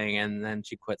whole thing. And then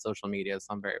she quit social media. So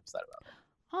I'm very upset about it.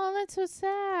 Oh, that's so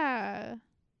sad.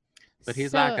 But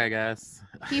he's back, I guess.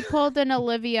 He pulled an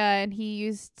Olivia and he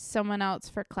used someone else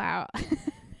for clout.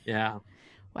 Yeah.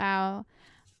 Wow.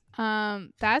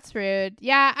 That's rude.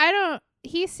 Yeah,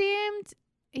 he seems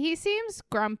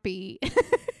grumpy. I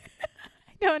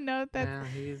don't know if that's...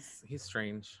 Yeah, he's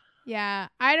strange. Yeah,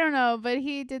 I don't know, but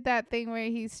he did that thing where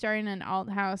he's starting an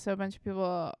alt house, so a bunch of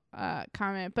people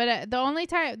comment. But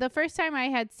the first time I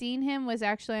had seen him was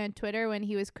actually on Twitter when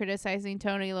he was criticizing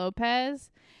Tony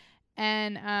Lopez,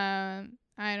 and I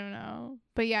don't know,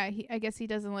 but yeah, I guess he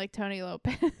doesn't like Tony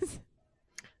Lopez.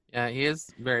 Yeah, he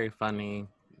is very funny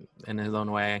in his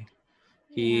own way.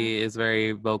 He is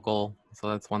very vocal, so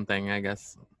that's one thing I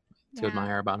guess to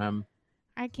admire about him.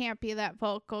 I can't be that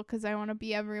vocal because I want to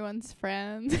be everyone's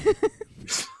friend.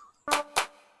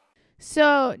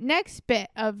 So next bit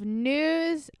of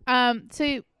news.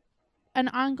 So an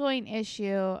ongoing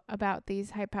issue about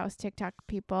these Hype House TikTok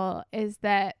people is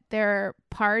that they're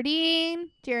partying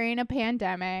during a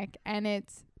pandemic, and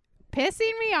it's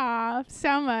pissing me off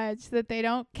so much that they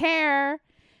don't care.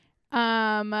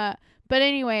 But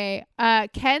anyway,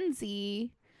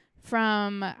 Kenzie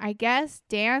from, I guess,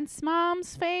 Dance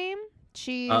Moms fame.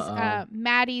 She's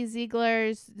Maddie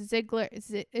Ziegler's Ziegler.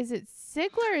 Is it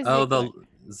Ziegler? Or oh, Ziegler?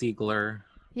 the Ziegler.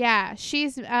 Yeah,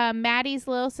 she's Maddie's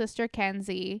little sister,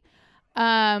 Kenzie.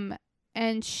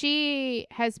 And she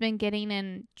has been getting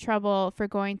in trouble for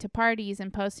going to parties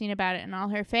and posting about it, and all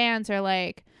her fans are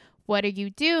like, "What are you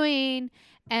doing?"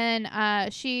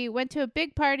 And she went to a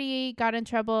big party, got in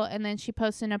trouble, and then she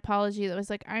posted an apology that was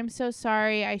like, "I'm so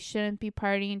sorry, I shouldn't be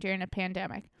partying during a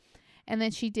pandemic." And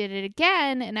then she did it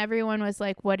again, and everyone was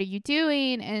like, "What are you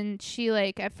doing?" And she,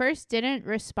 like, at first didn't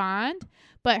respond,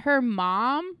 but her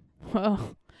mom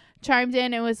chimed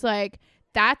in and was like,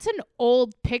 that's an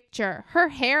old picture. Her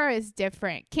hair is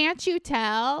different. Can't you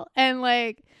tell? And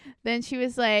like, then she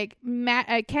was like,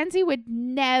 Kenzie would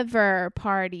never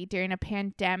party during a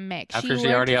pandemic. After she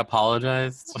already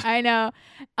apologized. I know.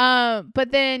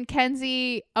 But then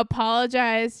Kenzie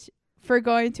apologized for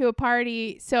going to a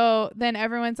party. So then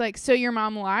everyone's like, so your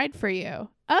mom lied for you.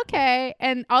 Okay.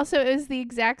 And also it was the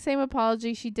exact same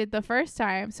apology she did the first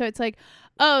time. So it's like,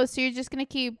 oh, so you're just going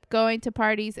to keep going to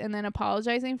parties and then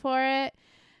apologizing for it.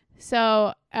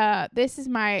 So this is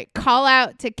my call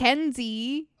out to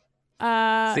Kenzie.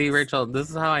 See, Rachel, this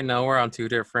is how I know we're on two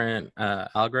different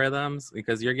algorithms,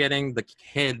 because you're getting the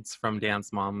kids from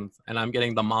Dance Moms and I'm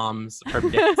getting the moms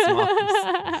from Dance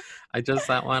Moms. I just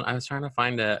that one. I was trying to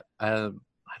find it. I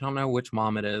don't know which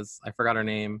mom it is. I forgot her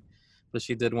name, but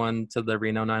she did one to the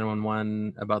Reno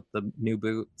 911 about the new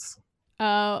boots.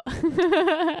 Oh.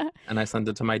 And I sent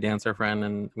it to my dancer friend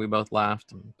and we both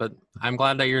laughed. But I'm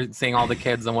glad that you're seeing all the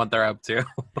kids and what they're up to.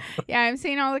 Yeah, I'm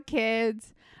seeing all the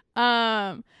kids.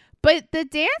 But the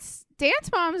dance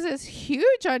moms is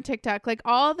huge on TikTok. Like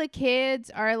all the kids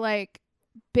are like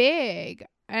big.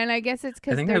 And I guess it's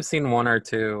because I think I've seen one or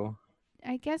two.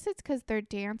 I guess it's because they're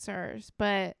dancers,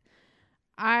 but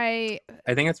I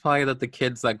think it's probably that the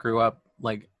kids that grew up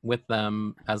like with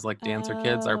them as like dancer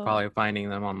kids are probably finding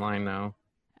them online now.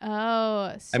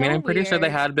 Oh, so I mean, I'm pretty sure they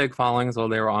weird. had big followings while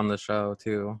they were on the show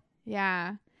too.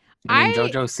 Yeah. I mean,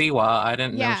 JoJo Siwa, I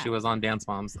didn't know she was on Dance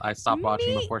Moms. I stopped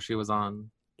watching Me before she was on.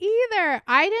 Either.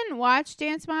 I didn't watch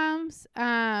Dance Moms.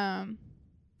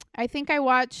 I think I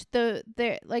watched the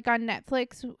like on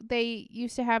Netflix, they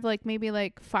used to have like maybe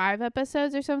like 5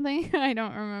 episodes or something. I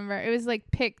don't remember. It was like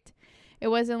picked. It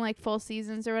wasn't like full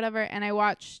seasons or whatever. And I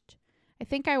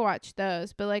think I watched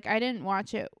those, but like I didn't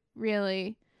watch it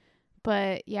really.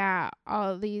 But yeah,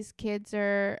 all these kids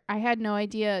I had no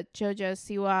idea JoJo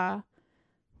Siwa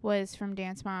was from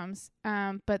Dance Moms.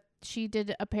 But she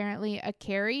did apparently a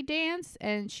Carrie dance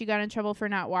and she got in trouble for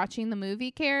not watching the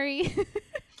movie Carrie.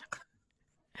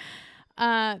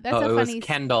 That's a funny. It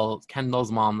was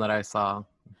Kendall's mom that I saw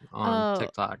on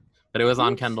TikTok, but it was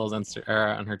on Kendall's on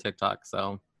her TikTok.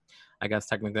 So I guess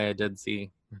technically I did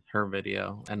see her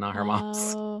video and not her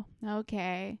mom's. Oh,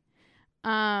 okay.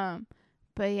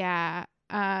 But yeah,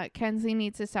 Kenzie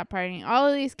needs to stop partying. All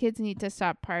of these kids need to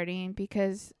stop partying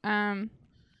because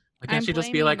Why can't she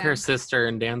just be like her sister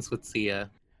and dance with Sia?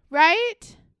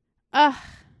 Right?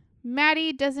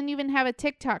 Maddie doesn't even have a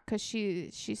TikTok because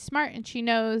she's smart and she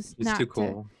knows she's too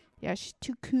cool. Yeah, she's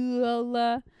too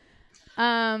cool.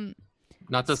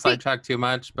 Not to sidetrack too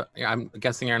much, but I'm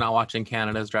guessing you're not watching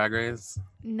Canada's Drag Race.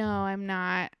 No, I'm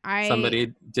not.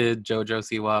 Somebody did JoJo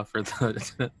Siwa for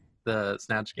the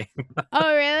Snatch Game.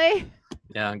 Oh, really?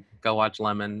 Yeah, go watch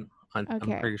Lemon. I'm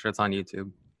pretty sure it's on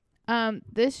YouTube.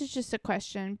 This is just a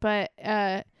question, but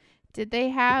did they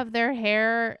have their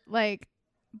hair like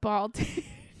bald?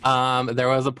 There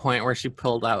was a point where she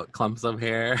pulled out clumps of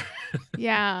hair.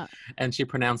 Yeah. And she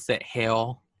pronounced it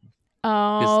hail.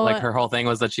 Oh. Like her whole thing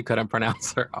was that she couldn't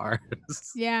pronounce her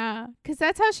R's. Yeah, because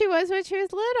that's how she was when she was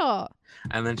little.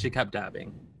 And then she kept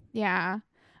dabbing. Yeah.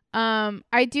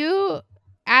 I do,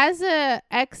 as a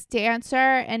ex-dancer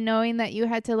and knowing that you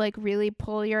had to like really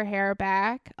pull your hair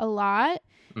back a lot,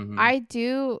 mm-hmm. I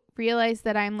do realize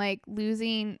that I'm like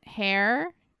losing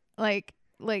hair. Like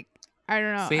I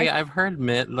don't know. See, I've heard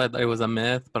that it was a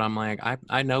myth, but I'm like,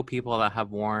 I know people that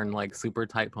have worn like super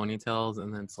tight ponytails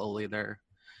and then slowly their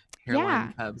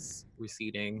hairline keeps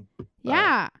receding.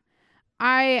 Yeah.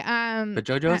 But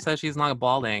JoJo says she's not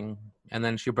balding, and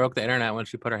then she broke the internet when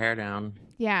she put her hair down.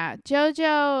 Yeah,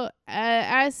 JoJo,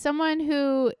 as someone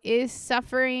who is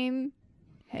suffering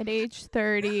at age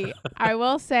 30, I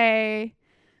will say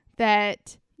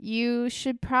that you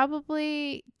should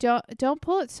probably don't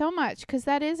pull it so much because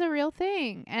that is a real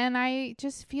thing, and I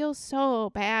just feel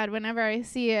so bad whenever I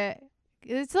see it.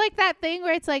 It's like that thing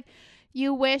where it's like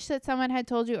you wish that someone had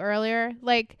told you earlier,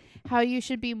 like how you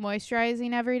should be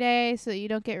moisturizing every day so that you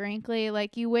don't get wrinkly.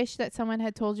 Like you wish that someone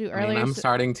had told you earlier. I mean, I'm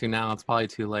starting to now. It's probably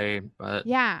too late, but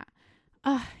yeah.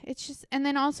 It's just, and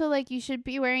then also like you should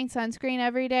be wearing sunscreen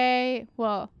every day.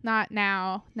 Well, not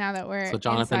now that we're so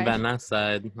Jonathan inside. Van Ness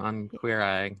said on Queer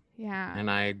Eye. Yeah.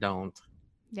 And I don't.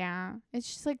 Yeah. It's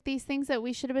just like these things that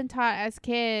we should have been taught as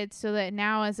kids so that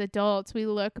now as adults we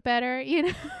look better, you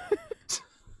know?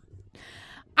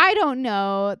 I don't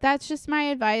know. That's just my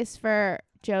advice for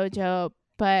JoJo.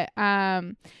 But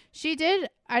she did,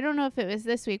 I don't know if it was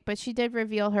this week, but she did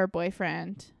reveal her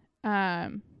boyfriend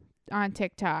on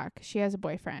TikTok. She has a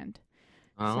boyfriend.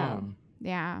 Oh. So,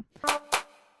 yeah.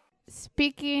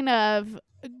 Speaking of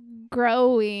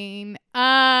growing,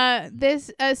 so there's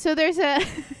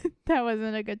That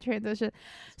wasn't a good transition.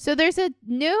 So there's a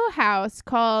new house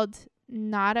called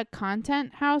Not a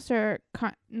Content House or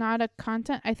Not a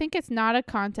Content. I think it's Not a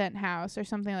Content House or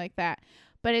something like that.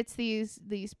 But it's these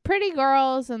pretty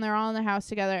girls and they're all in the house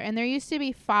together. And there used to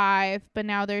be 5, but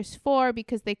now there's 4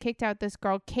 because they kicked out this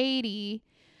girl, Katie.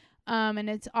 And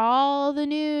it's all the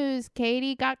news.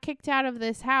 Katie got kicked out of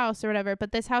this house or whatever.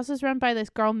 But this house is run by this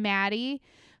girl, Maddie,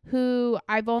 who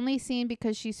I've only seen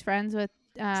because she's friends with.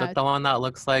 Is that the one that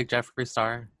looks like Jeffree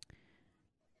Star?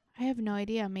 I have no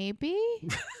idea. Maybe.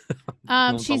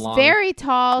 With She's the very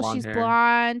tall. blonde She's hair.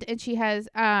 blonde, and she has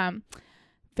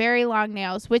very long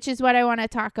nails, which is what I want to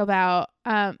talk about.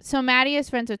 So Maddie is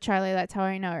friends with Charlie. That's how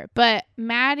I know her. But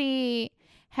Maddie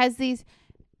has these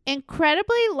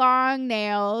incredibly long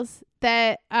nails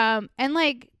that and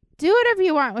like do whatever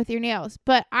you want with your nails,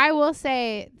 but I will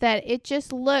say that it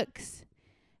just looks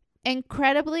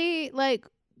incredibly like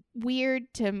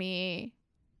weird to me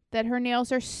that her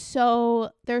nails are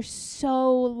so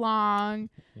long.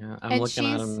 Yeah, I'm And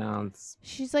looking at them now.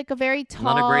 She's like a very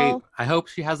Not a tall. great. I hope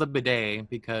she has a bidet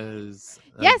because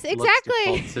Yes, it looks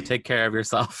exactly. difficult to take care of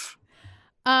yourself.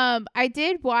 I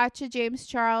did watch a James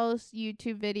Charles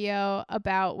YouTube video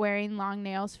about wearing long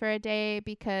nails for a day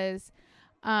because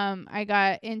I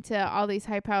got into all these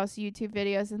Hype House YouTube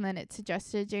videos and then it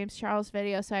suggested a James Charles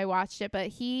video, so I watched it. But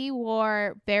he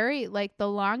wore very like the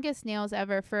longest nails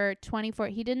ever for 24.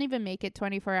 He didn't even make it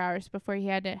 24 hours before he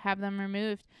had to have them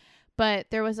removed. But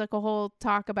there was like a whole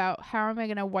talk about how am I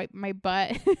gonna wipe my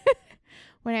butt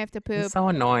when I have to poop. It's so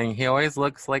annoying. He always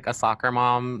looks like a soccer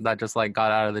mom that just like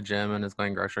got out of the gym and is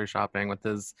going grocery shopping with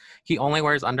his. He only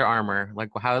wears Under Armour.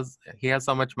 Like, he has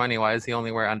so much money? Why does he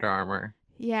only wear Under Armour?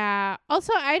 Yeah.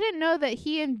 Also, I didn't know that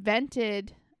he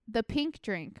invented the pink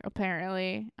drink,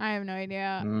 apparently. I have no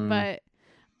idea. But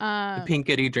The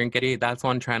pinkity drinkity. That's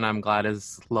one trend I'm glad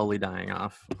is slowly dying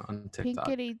off on TikTok.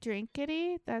 pinkity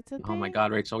drinkity, that's a thing. Oh my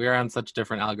God, Rachel, we are on such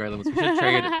different algorithms. We should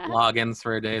trade logins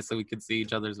for a day so we could see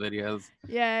each other's videos.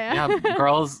 Yeah. Yeah,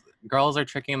 girls are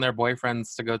tricking their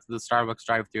boyfriends to go to the Starbucks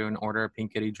drive-thru and order a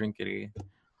pinkity drinkity.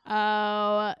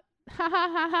 Oh. Ha ha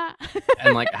ha ha.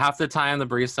 And like half the time the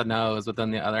barista knows, but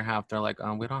then the other half they're like,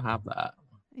 we don't have that.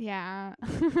 Yeah.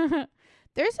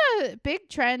 There's a big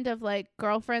trend of like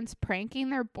girlfriends pranking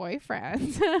their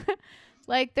boyfriends.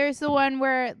 Like there's the one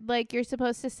where like you're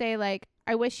supposed to say like,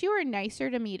 I wish you were nicer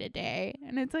to me today.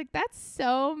 And it's like, that's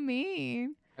so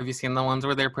mean. Have you seen the ones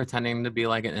where they're pretending to be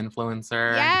like an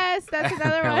influencer? Yes, that's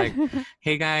another They're one. like,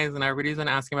 hey guys, and everybody's been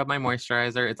asking about my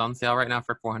moisturizer. It's on sale right now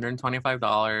for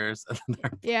 $425. And then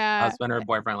their Yeah. husband or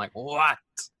boyfriend like, what?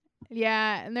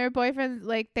 Yeah, and their boyfriends,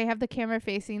 like, they have the camera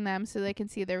facing them so they can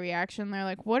see their reaction. They're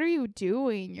like, what are you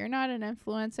doing? You're not an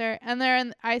influencer.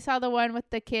 And I saw the one with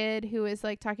the kid who was,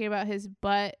 like, talking about his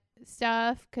butt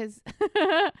stuff because,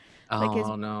 like, his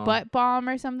no. butt balm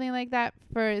or something like that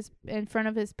in front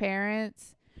of his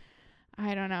parents.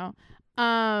 I don't know.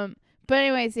 But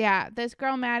anyways, yeah, this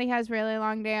girl, Maddie, has really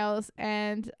long nails,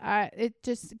 and it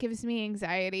just gives me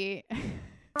anxiety.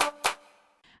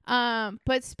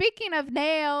 But speaking of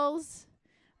nails,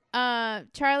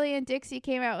 Charlie and Dixie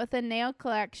came out with a nail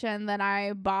collection that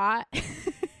I bought.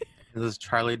 This is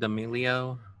Charlie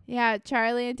D'Amelio. Yeah,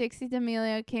 Charlie and Dixie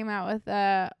D'Amelio came out with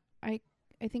I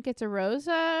think it's a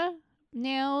Rosa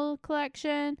nail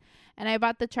collection, and I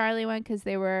bought the Charlie one because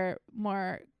they were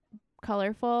more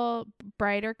colorful,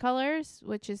 brighter colors,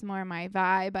 which is more my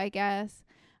vibe, I guess.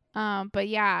 But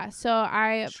yeah, so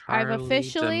I've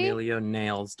officially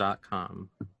CharlieD'AmelioNails.com.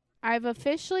 I've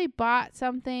officially bought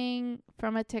something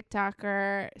from a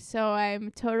TikToker, so I'm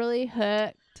totally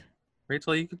hooked.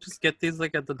 Rachel, you could just get these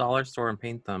like at the dollar store and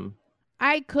paint them.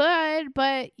 I could,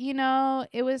 but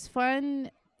it was fun,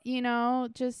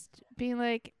 just being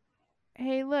like,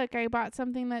 hey, look, I bought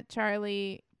something that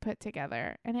Charlie put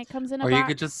together, and it comes in a Or box. you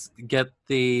could just get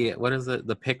the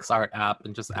PixArt app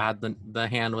and just add the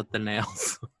hand with the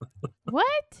nails.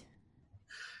 What?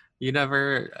 You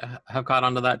never have caught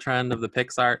onto that trend of the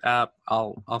PixArt app?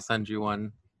 I'll send you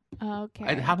one. Okay.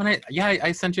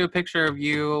 I sent you a picture of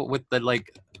you with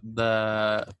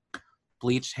the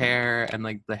bleached hair and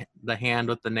like the hand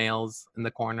with the nails in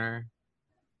the corner.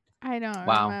 I don't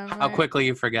Wow, remember. how quickly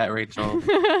you forget, Rachel.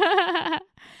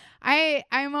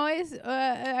 I'm always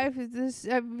I've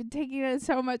been taking in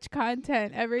so much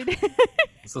content every day.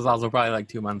 This was also probably like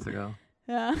 2 months ago.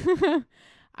 Yeah.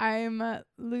 I'm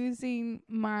losing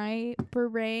my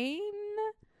brain.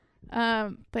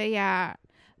 But yeah.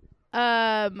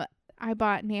 I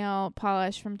bought nail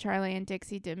polish from Charlie and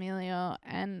Dixie D'Amelio,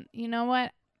 and you know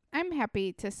what? I'm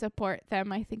happy to support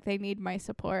them. I think they need my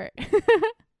support.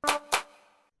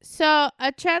 So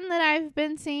a trend that I've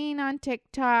been seeing on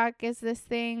TikTok is this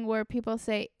thing where people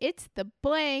say it's the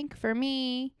blank for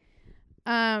me,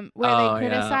 where they Oh yeah.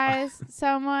 criticize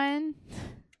someone.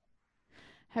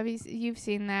 You've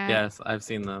seen that? Yes, I've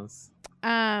seen those.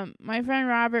 My friend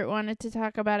Robert wanted to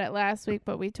talk about it last week,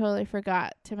 but we totally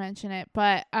forgot to mention it.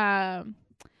 But I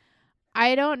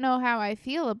don't know how I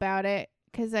feel about it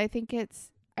because I think it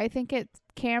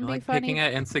can be Like funny. picking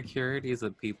at insecurities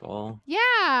of people.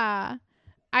 Yeah.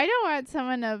 I don't want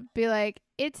someone to be like,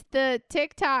 it's the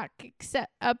TikTok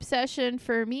obsession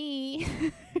for me.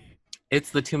 It's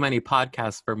the too many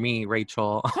podcasts for me,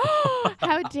 Rachel.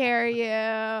 How dare you?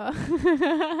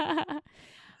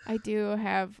 I do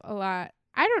have a lot.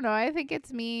 I don't know. I think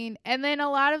it's mean. And then a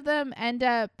lot of them end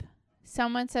up,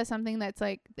 someone says something that's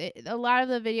like, a lot of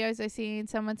the videos I've seen,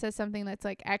 someone says something that's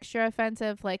like extra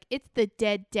offensive, like, it's the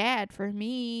dead dad for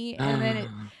me.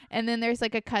 And then there's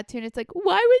like a cut to, and it's like,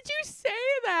 why would you say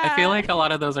that? I feel like a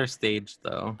lot of those are staged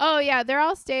though. Oh, yeah. They're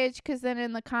all staged because then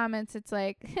in the comments, it's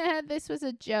like, this was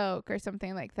a joke or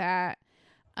something like that.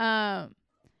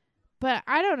 But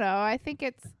I don't know. I think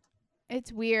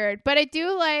it's weird. But I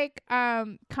do like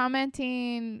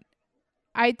commenting.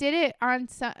 I did it on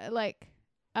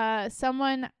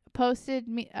someone posted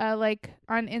me like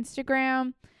on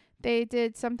Instagram. They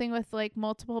did something with like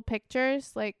multiple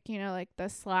pictures, like, you know, like the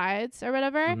slides or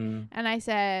whatever. Mhm. And I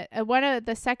said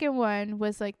the second one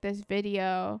was like this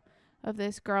video of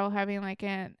this girl having like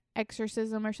an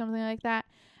exorcism or something like that.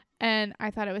 And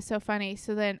I thought it was so funny.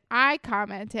 So then I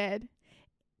commented,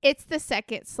 it's the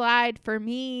second slide for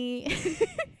me.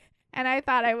 And I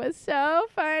thought I was so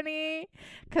funny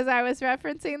because I was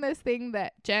referencing this thing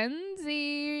that Gen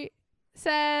Z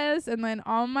says. And then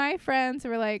all my friends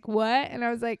were like, what? And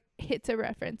I was like, it's a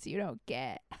reference you don't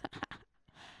get.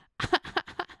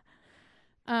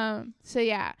 So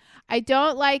yeah, I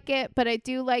don't like it, but I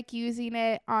do like using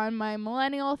it on my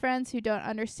millennial friends who don't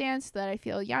understand so that I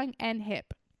feel young and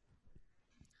hip.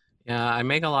 Yeah, I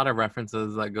make a lot of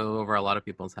references that go over a lot of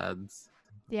people's heads.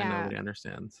 And Yeah. nobody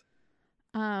understands.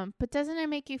 But doesn't it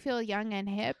make you feel young and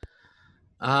hip?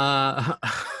 I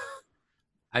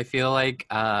feel like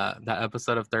that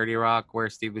episode of 30 Rock where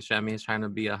Steve Buscemi is trying to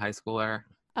be a high schooler.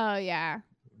 Oh, yeah.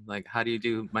 Like, how do you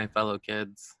do, my fellow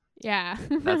kids? Yeah.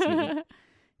 That's me.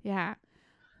 Yeah.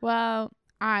 Well,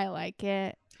 I like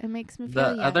it. It makes me feel The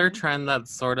young. other trend that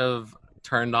sort of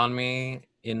turned on me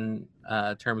in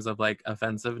terms of like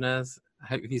offensiveness,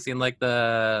 have you seen like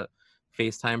the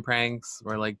FaceTime pranks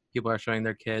where like people are showing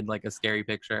their kid like a scary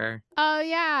picture? Oh,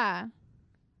 yeah. And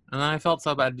then I felt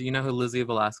so bad. Do you know who Lizzie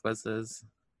Velasquez is?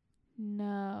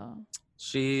 No.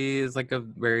 She's like a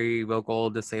very vocal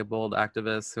disabled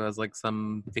activist who has like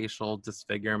some facial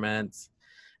disfigurements.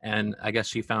 And I guess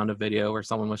she found a video where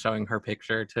someone was showing her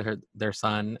picture to their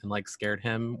son and like scared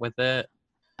him with it.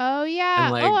 Oh, yeah.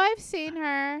 And like, Oh, I've seen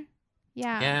her.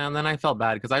 Yeah. yeah, and then I felt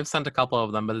bad because I've sent a couple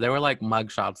of them, but they were like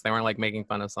mug shots. They weren't like making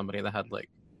fun of somebody that had like,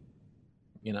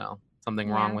 you know, something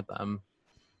wrong Yeah. with them.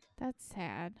 That's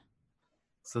sad.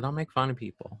 So don't make fun of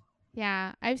people.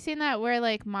 Yeah. I've seen that where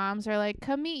like moms are like,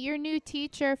 come meet your new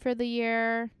teacher for the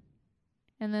year.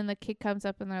 And then the kid comes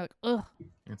up and they're like, ugh.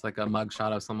 It's like a mug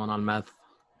shot of someone on meth.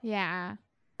 Yeah.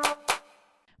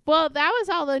 Well, that was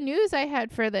all the news I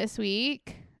had for this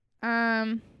week.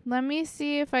 Let me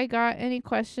see if I got any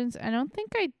questions. I don't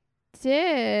think I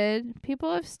did.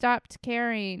 People have stopped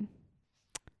caring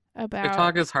about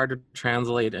TikTok is hard to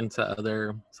translate into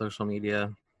other social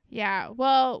media. Yeah.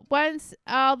 Well, once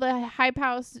all the Hype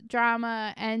House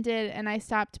drama ended and I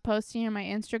stopped posting on my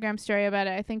Instagram story about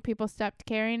it, I think people stopped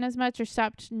caring as much or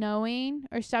stopped knowing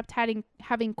or stopped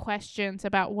having questions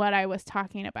about what I was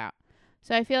talking about.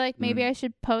 So I feel like maybe I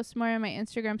should post more in my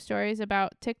Instagram stories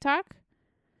about TikTok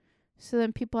so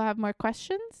then people have more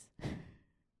questions.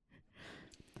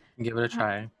 Give it a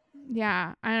try.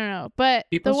 Yeah, I don't know. But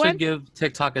People should give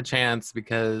TikTok a chance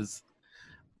because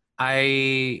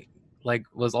I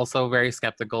was also very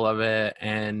skeptical of it,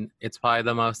 and it's probably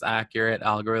the most accurate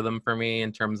algorithm for me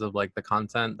in terms of like the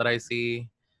content that I see.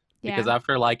 Because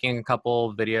after liking a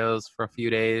couple videos for a few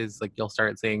days, like you'll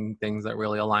start seeing things that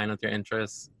really align with your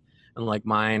interests. And like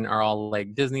mine are all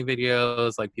like Disney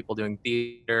videos, like people doing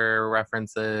theater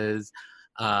references.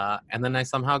 And then I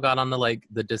somehow got on like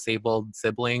the disabled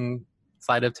sibling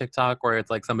side of TikTok where it's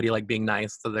like somebody like being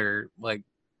nice to their like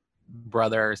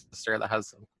brother or sister that has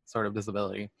some sort of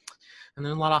disability. And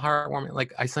then a lot of heartwarming,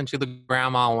 like I sent you the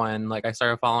grandma one, like I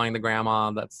started following the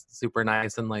grandma that's super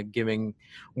nice and like giving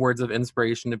words of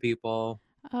inspiration to people.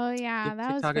 Oh yeah, Give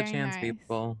was TikTok very a chance, nice.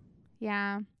 people.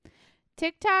 Yeah.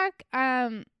 TikTok,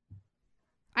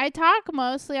 I I talk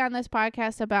mostly on this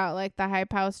podcast about like the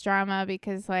Hype House drama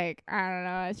because like I don't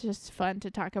know, it's just fun to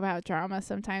talk about drama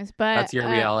sometimes. But That's your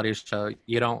reality show.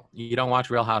 You don't watch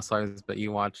Real Housewives, but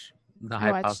you watch the I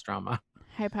Hype watch House drama.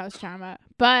 Hype House drama.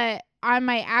 But on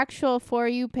my actual For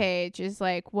You page is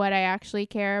like what I actually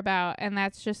care about, and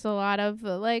that's just a lot of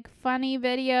like funny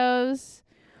videos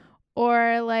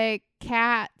or like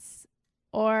cats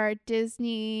or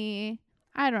Disney,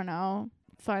 I don't know,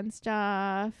 fun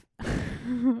stuff.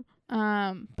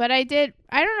 But I don't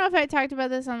know if I talked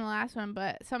about this on the last one,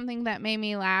 but something that made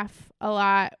me laugh a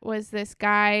lot was this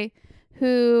guy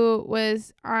who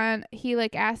was on, he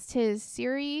like asked his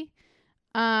Siri,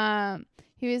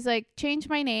 he was like, change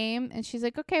my name. And she's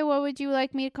like, okay, what would you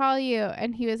like me to call you?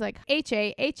 And he was like,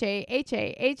 H-A, H-A,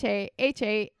 H-A, H-A,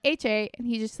 H-A, H-A. And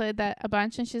he just said that a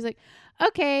bunch. And she's like,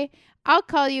 okay, I'll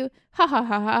call you ha ha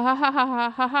ha ha ha ha ha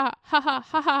ha ha ha ha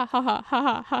ha ha ha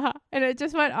ha ha. And it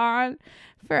just went on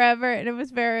forever. And it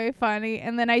was very funny.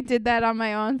 And then I did that on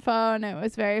my own phone. It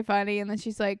was very funny. And then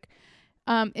she's like,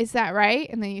 is that right?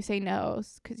 And then you say no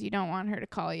because you don't want her to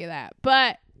call you that.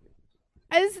 But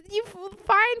as you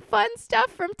find fun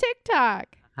stuff from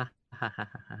TikTok. Ha ha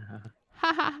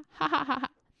ha ha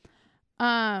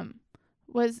ha.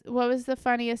 What was the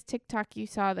funniest TikTok you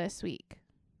saw this week?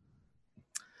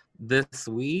 This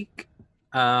week,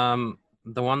 the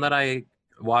one that I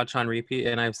watch on repeat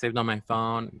and I've saved on my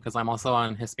phone because I'm also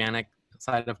on Hispanic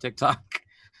side of TikTok.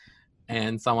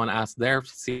 And someone asked their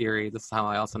Siri, this is how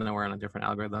I also know we're on a different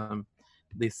algorithm.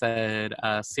 They said,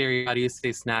 Siri, how do you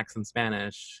say snacks in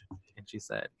Spanish? And she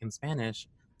said, in Spanish,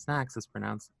 snacks is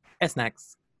pronounced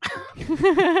snacks.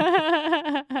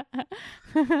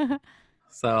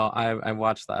 So I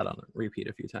watched that on repeat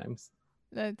a few times.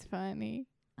 That's funny.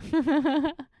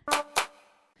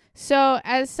 So,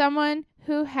 as someone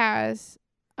who has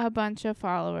a bunch of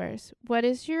followers, what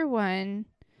is your one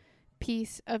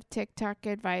piece of TikTok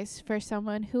advice for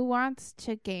someone who wants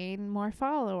to gain more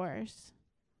followers?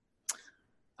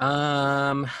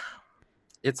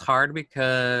 It's hard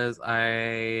because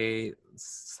I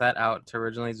set out to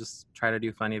originally just try to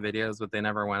do funny videos, but they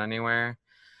never went anywhere.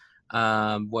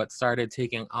 What started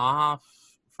taking off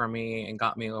for me and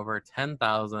got me over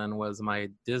 10,000 was my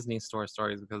Disney store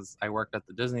stories because I worked at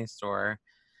the Disney store.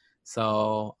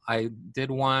 So I did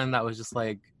one that was just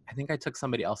like, I think I took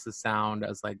somebody else's sound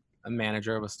as like a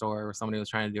manager of a store or somebody was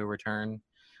trying to do a return.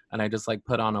 And I just like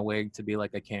put on a wig to be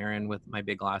like a Karen with my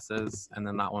big glasses. And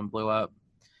then that one blew up.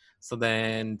 So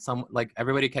then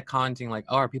everybody kept commenting like,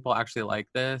 oh, are people actually like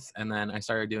this? And then I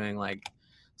started doing like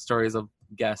stories of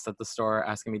guests at the store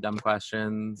asking me dumb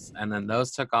questions. And then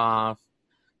those took off.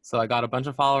 So I got a bunch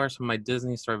of followers from my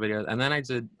Disney store videos. And then I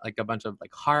did like a bunch of like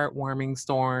heartwarming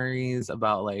stories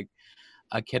about like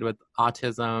a kid with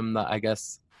autism that I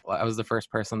guess I was the first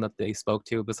person that they spoke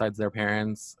to besides their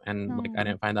parents. And like I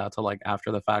didn't find out till like after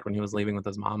the fact when he was leaving with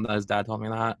his mom that his dad told me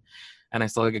that. And I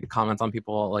still get comments on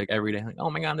people like every day like,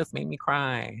 oh my God, this made me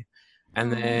cry.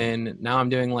 And then now I'm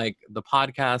doing like the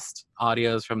podcast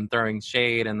audios from Throwing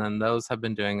Shade, and then those have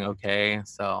been doing okay.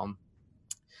 So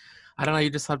I don't know, you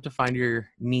just have to find your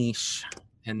niche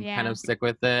and kind of stick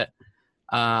with it.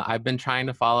 I've been trying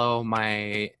to follow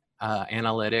my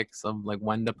analytics of like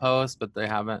when to post, but they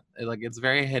haven't, like it's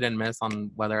very hit and miss on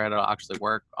whether it'll actually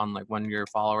work on like when your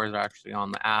followers are actually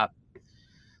on the app.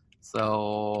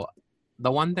 So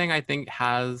the one thing I think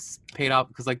has paid off,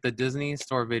 because like the Disney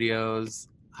store videos,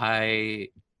 I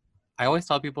always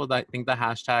tell people that I think the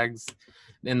hashtags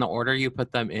in the order you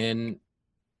put them in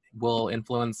will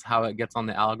influence how it gets on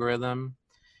the algorithm.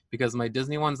 Because my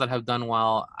Disney ones that have done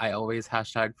well, I always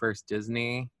hashtag first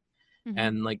Disney. Mm-hmm.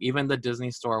 And like even the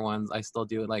Disney store ones, I still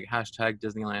do it like hashtag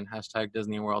Disneyland, hashtag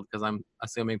Disney World, because I'm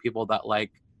assuming people that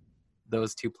like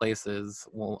those two places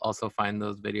will also find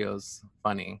those videos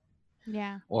funny.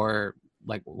 Yeah. Or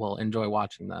like will enjoy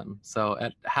watching them. So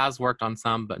it has worked on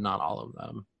some, but not all of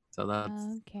them. So that's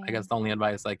I guess the only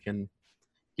advice I can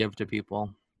give to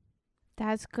people.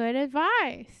 That's good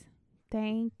advice.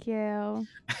 Thank you.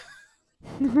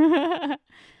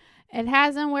 It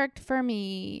hasn't worked for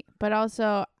me, but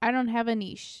also I don't have a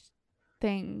niche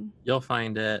thing. You'll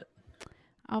find it.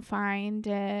 I'll find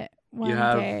it one you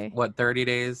have, day. What, 30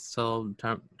 days till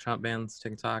Trump bans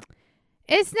TikTok?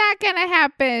 It's not going to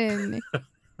happen.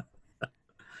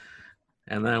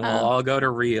 And then we'll all go to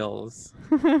Reels.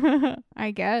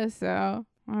 I guess so.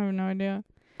 I have no idea.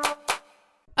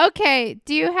 Okay,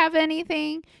 do you have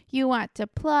anything you want to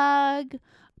plug?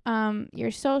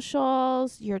 Your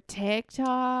socials, your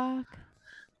TikTok?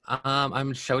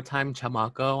 I'm Showtime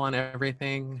Chamaco on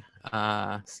everything.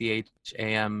 CHAMACO.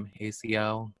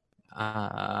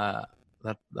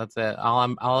 That's it.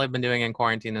 All I've been doing in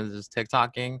quarantine is just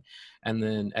TikToking, and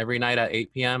then every night at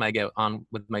 8 p.m. I get on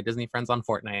with my Disney friends on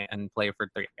Fortnite and play for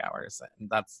 3 hours. And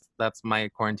that's my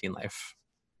quarantine life.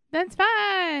 That's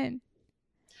fun.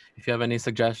 If you have any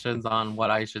suggestions on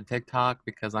what I should TikTok,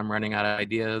 because I'm running out of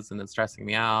ideas and it's stressing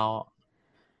me out.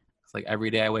 It's like every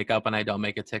day I wake up and I don't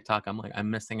make a TikTok, I'm like, I'm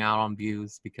missing out on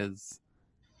views because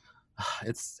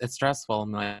it's stressful.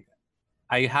 I'm like,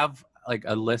 I have like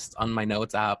a list on my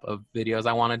notes app of videos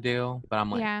I want to do, but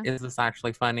I'm like, Yeah. is this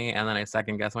actually funny? And then I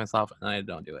second guess myself and then I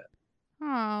don't do it.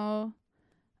 Oh.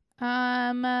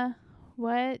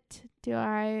 What do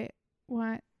I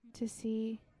want to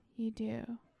see you do?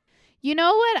 You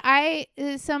know what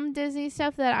some Disney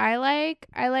stuff that I like?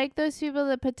 I like those people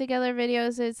that put together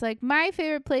videos. It's like my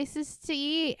favorite places to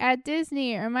eat at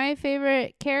Disney or my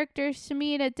favorite characters to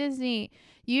meet at Disney.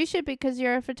 You should, because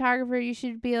you're a photographer, you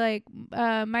should be like,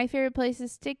 my favorite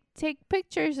places to take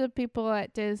pictures of people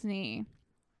at Disney.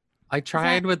 I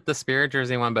tried with the Spirit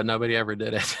Jersey one, but nobody ever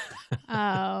did it.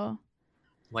 Oh.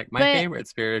 Like my favorite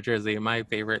Spirit Jersey, my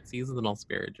favorite seasonal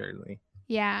Spirit Jersey.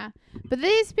 Yeah. But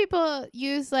these people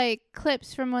use like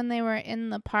clips from when they were in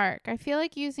the park. I feel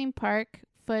like using park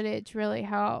footage really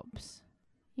helps.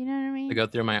 You know what I mean? To go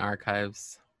through my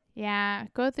archives. Yeah.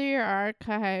 Go through your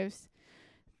archives.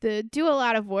 Do a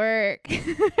lot of work.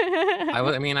 I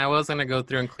was going to go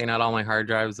through and clean out all my hard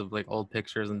drives of like old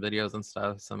pictures and videos and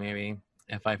stuff. So maybe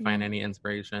if I find any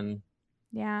inspiration.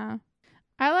 Yeah.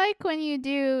 I like when you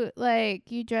do,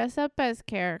 like, you dress up as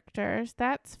characters.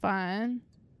 That's fun.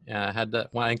 Yeah,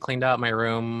 when I cleaned out my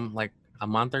room like a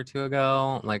month or two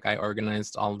ago, like I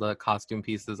organized all the costume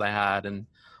pieces I had and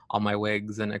all my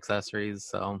wigs and accessories.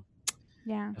 So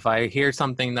yeah, if I hear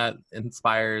something that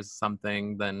inspires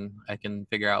something, then I can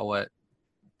figure out what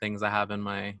things I have in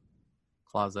my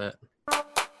closet.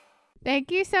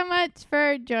 Thank you so much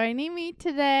for joining me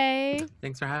today.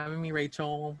 Thanks for having me,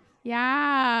 Rachel.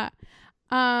 Yeah.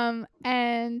 And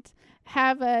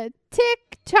have a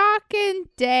TikToking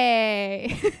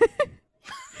day.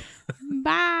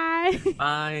 Bye.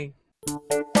 Bye.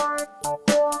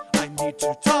 I need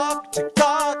to talk,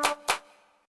 TikTok.